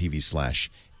 twit.tv/SN.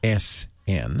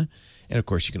 And, of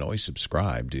course, you can always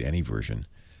subscribe to any version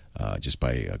just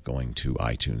by going to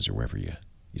iTunes or wherever you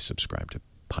subscribe to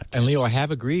podcasts. And, Leo, I have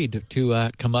agreed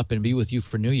to come up and be with you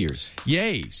for New Year's.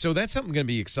 Yay. So that's something going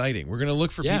to be exciting. We're going to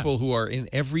look for people who are in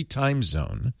every time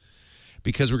zone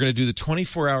because we're going to do the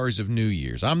 24 hours of New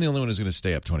Year's. I'm the only one who's going to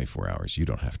stay up 24 hours. You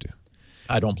don't have to.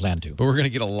 I don't plan to. But we're going to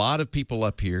get a lot of people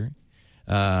up here,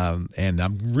 and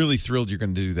I'm really thrilled you're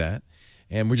going to do that.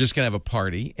 And we're just going to have a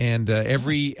party, and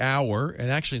every hour, and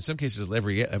actually in some cases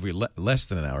every less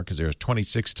than an hour because there's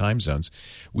 26 time zones,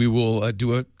 we will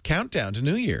do a countdown to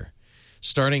New Year,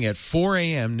 starting at 4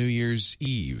 a.m. New Year's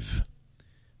Eve.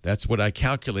 That's what I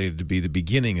calculated to be the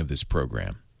beginning of this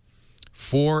program.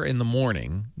 4 in the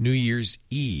morning, New Year's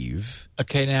Eve.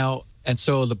 Okay, now... And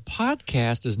so the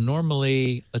podcast is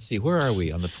normally, let's see, where are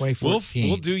we on the 2014?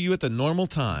 We'll do you at the normal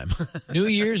time. New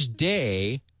Year's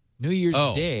Day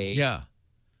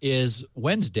is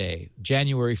Wednesday,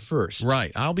 January 1st.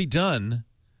 Right. I'll be done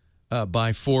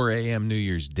by 4 a.m. New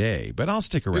Year's Day, but I'll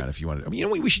stick around if you want to. I mean,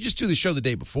 we should just do the show the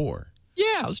day before.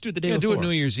 Yeah, let's do it the day before. Do it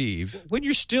New Year's Eve. When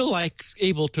you're still,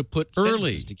 able to put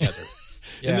early sentences together.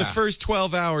 In the first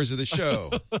 12 hours of the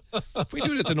show. If we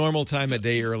do it at the normal time, a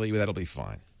day early, that'll be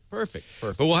fine. Perfect.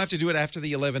 But we'll have to do it after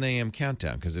the 11 a.m.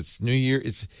 countdown because it's New Year.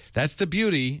 That's the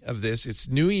beauty of this. It's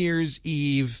New Year's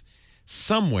Eve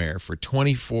somewhere for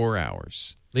 24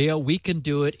 hours. Leo, we can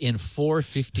do it in 4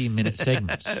 15-minute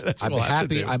segments. I'm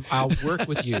happy. I'll work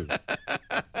with you.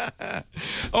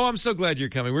 I'm so glad you're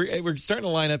coming. We're starting to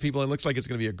line up people. It looks like it's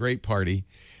going to be a great party.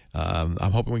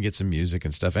 I'm hoping we get some music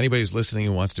and stuff. Anybody who's listening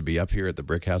who wants to be up here at the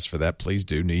Brick House for that, please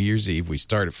do. New Year's Eve. We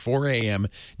start at 4 a.m.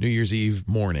 New Year's Eve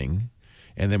morning.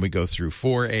 And then we go through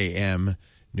 4 a.m.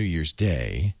 New Year's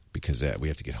Day because we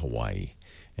have to get Hawaii.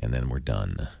 And then we're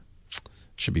done.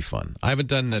 Should be fun. I haven't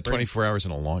done 24 hours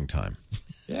in a long time.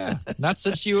 Yeah. Not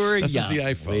since you were young. That's the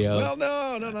iPhone. Leo. Well,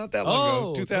 no, not that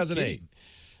long ago. 2008. Okay.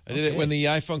 I did it when the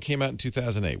iPhone came out in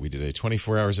 2008. We did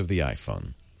 24 hours of the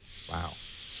iPhone. Wow.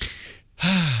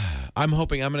 I'm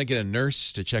hoping I'm going to get a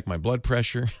nurse to check my blood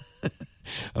pressure. I'm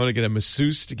going to get a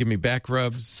masseuse to give me back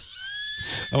rubs.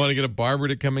 I want to get a barber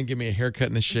to come and give me a haircut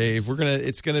and a shave.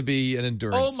 It's going to be an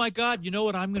endurance. Oh my God! You know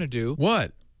what I'm going to do?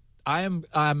 What? I'm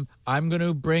going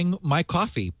to bring my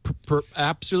coffee.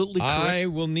 Absolutely correct. I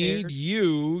will need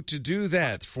you to do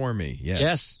that for me. Yes.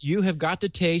 Yes, you have got to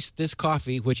taste this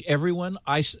coffee, which everyone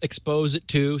I expose it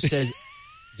to says,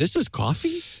 "This is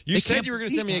coffee." You said you were going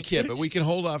to send me a kit, but we can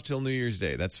hold off till New Year's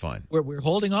Day. That's fine. We're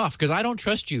holding off because I don't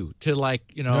trust you to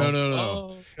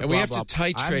No. And we have to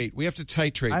titrate. We have to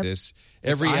titrate this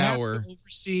every hour. I have to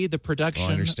oversee the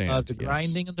production of the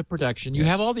grinding and the production. You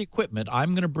have all the equipment.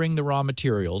 I'm going to bring the raw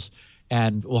materials,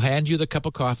 and we'll hand you the cup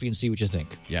of coffee and see what you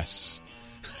think. Yes.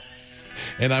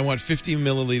 And I want 50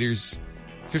 milliliters,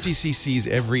 50 cc's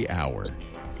every hour.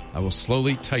 I will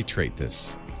slowly titrate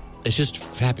this. It's just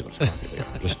fabulous coffee.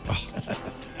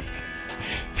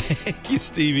 Thank you,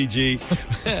 Stevie G.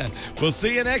 We'll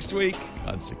see you next week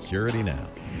on Security Now.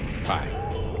 Bye.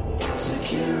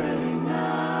 Security.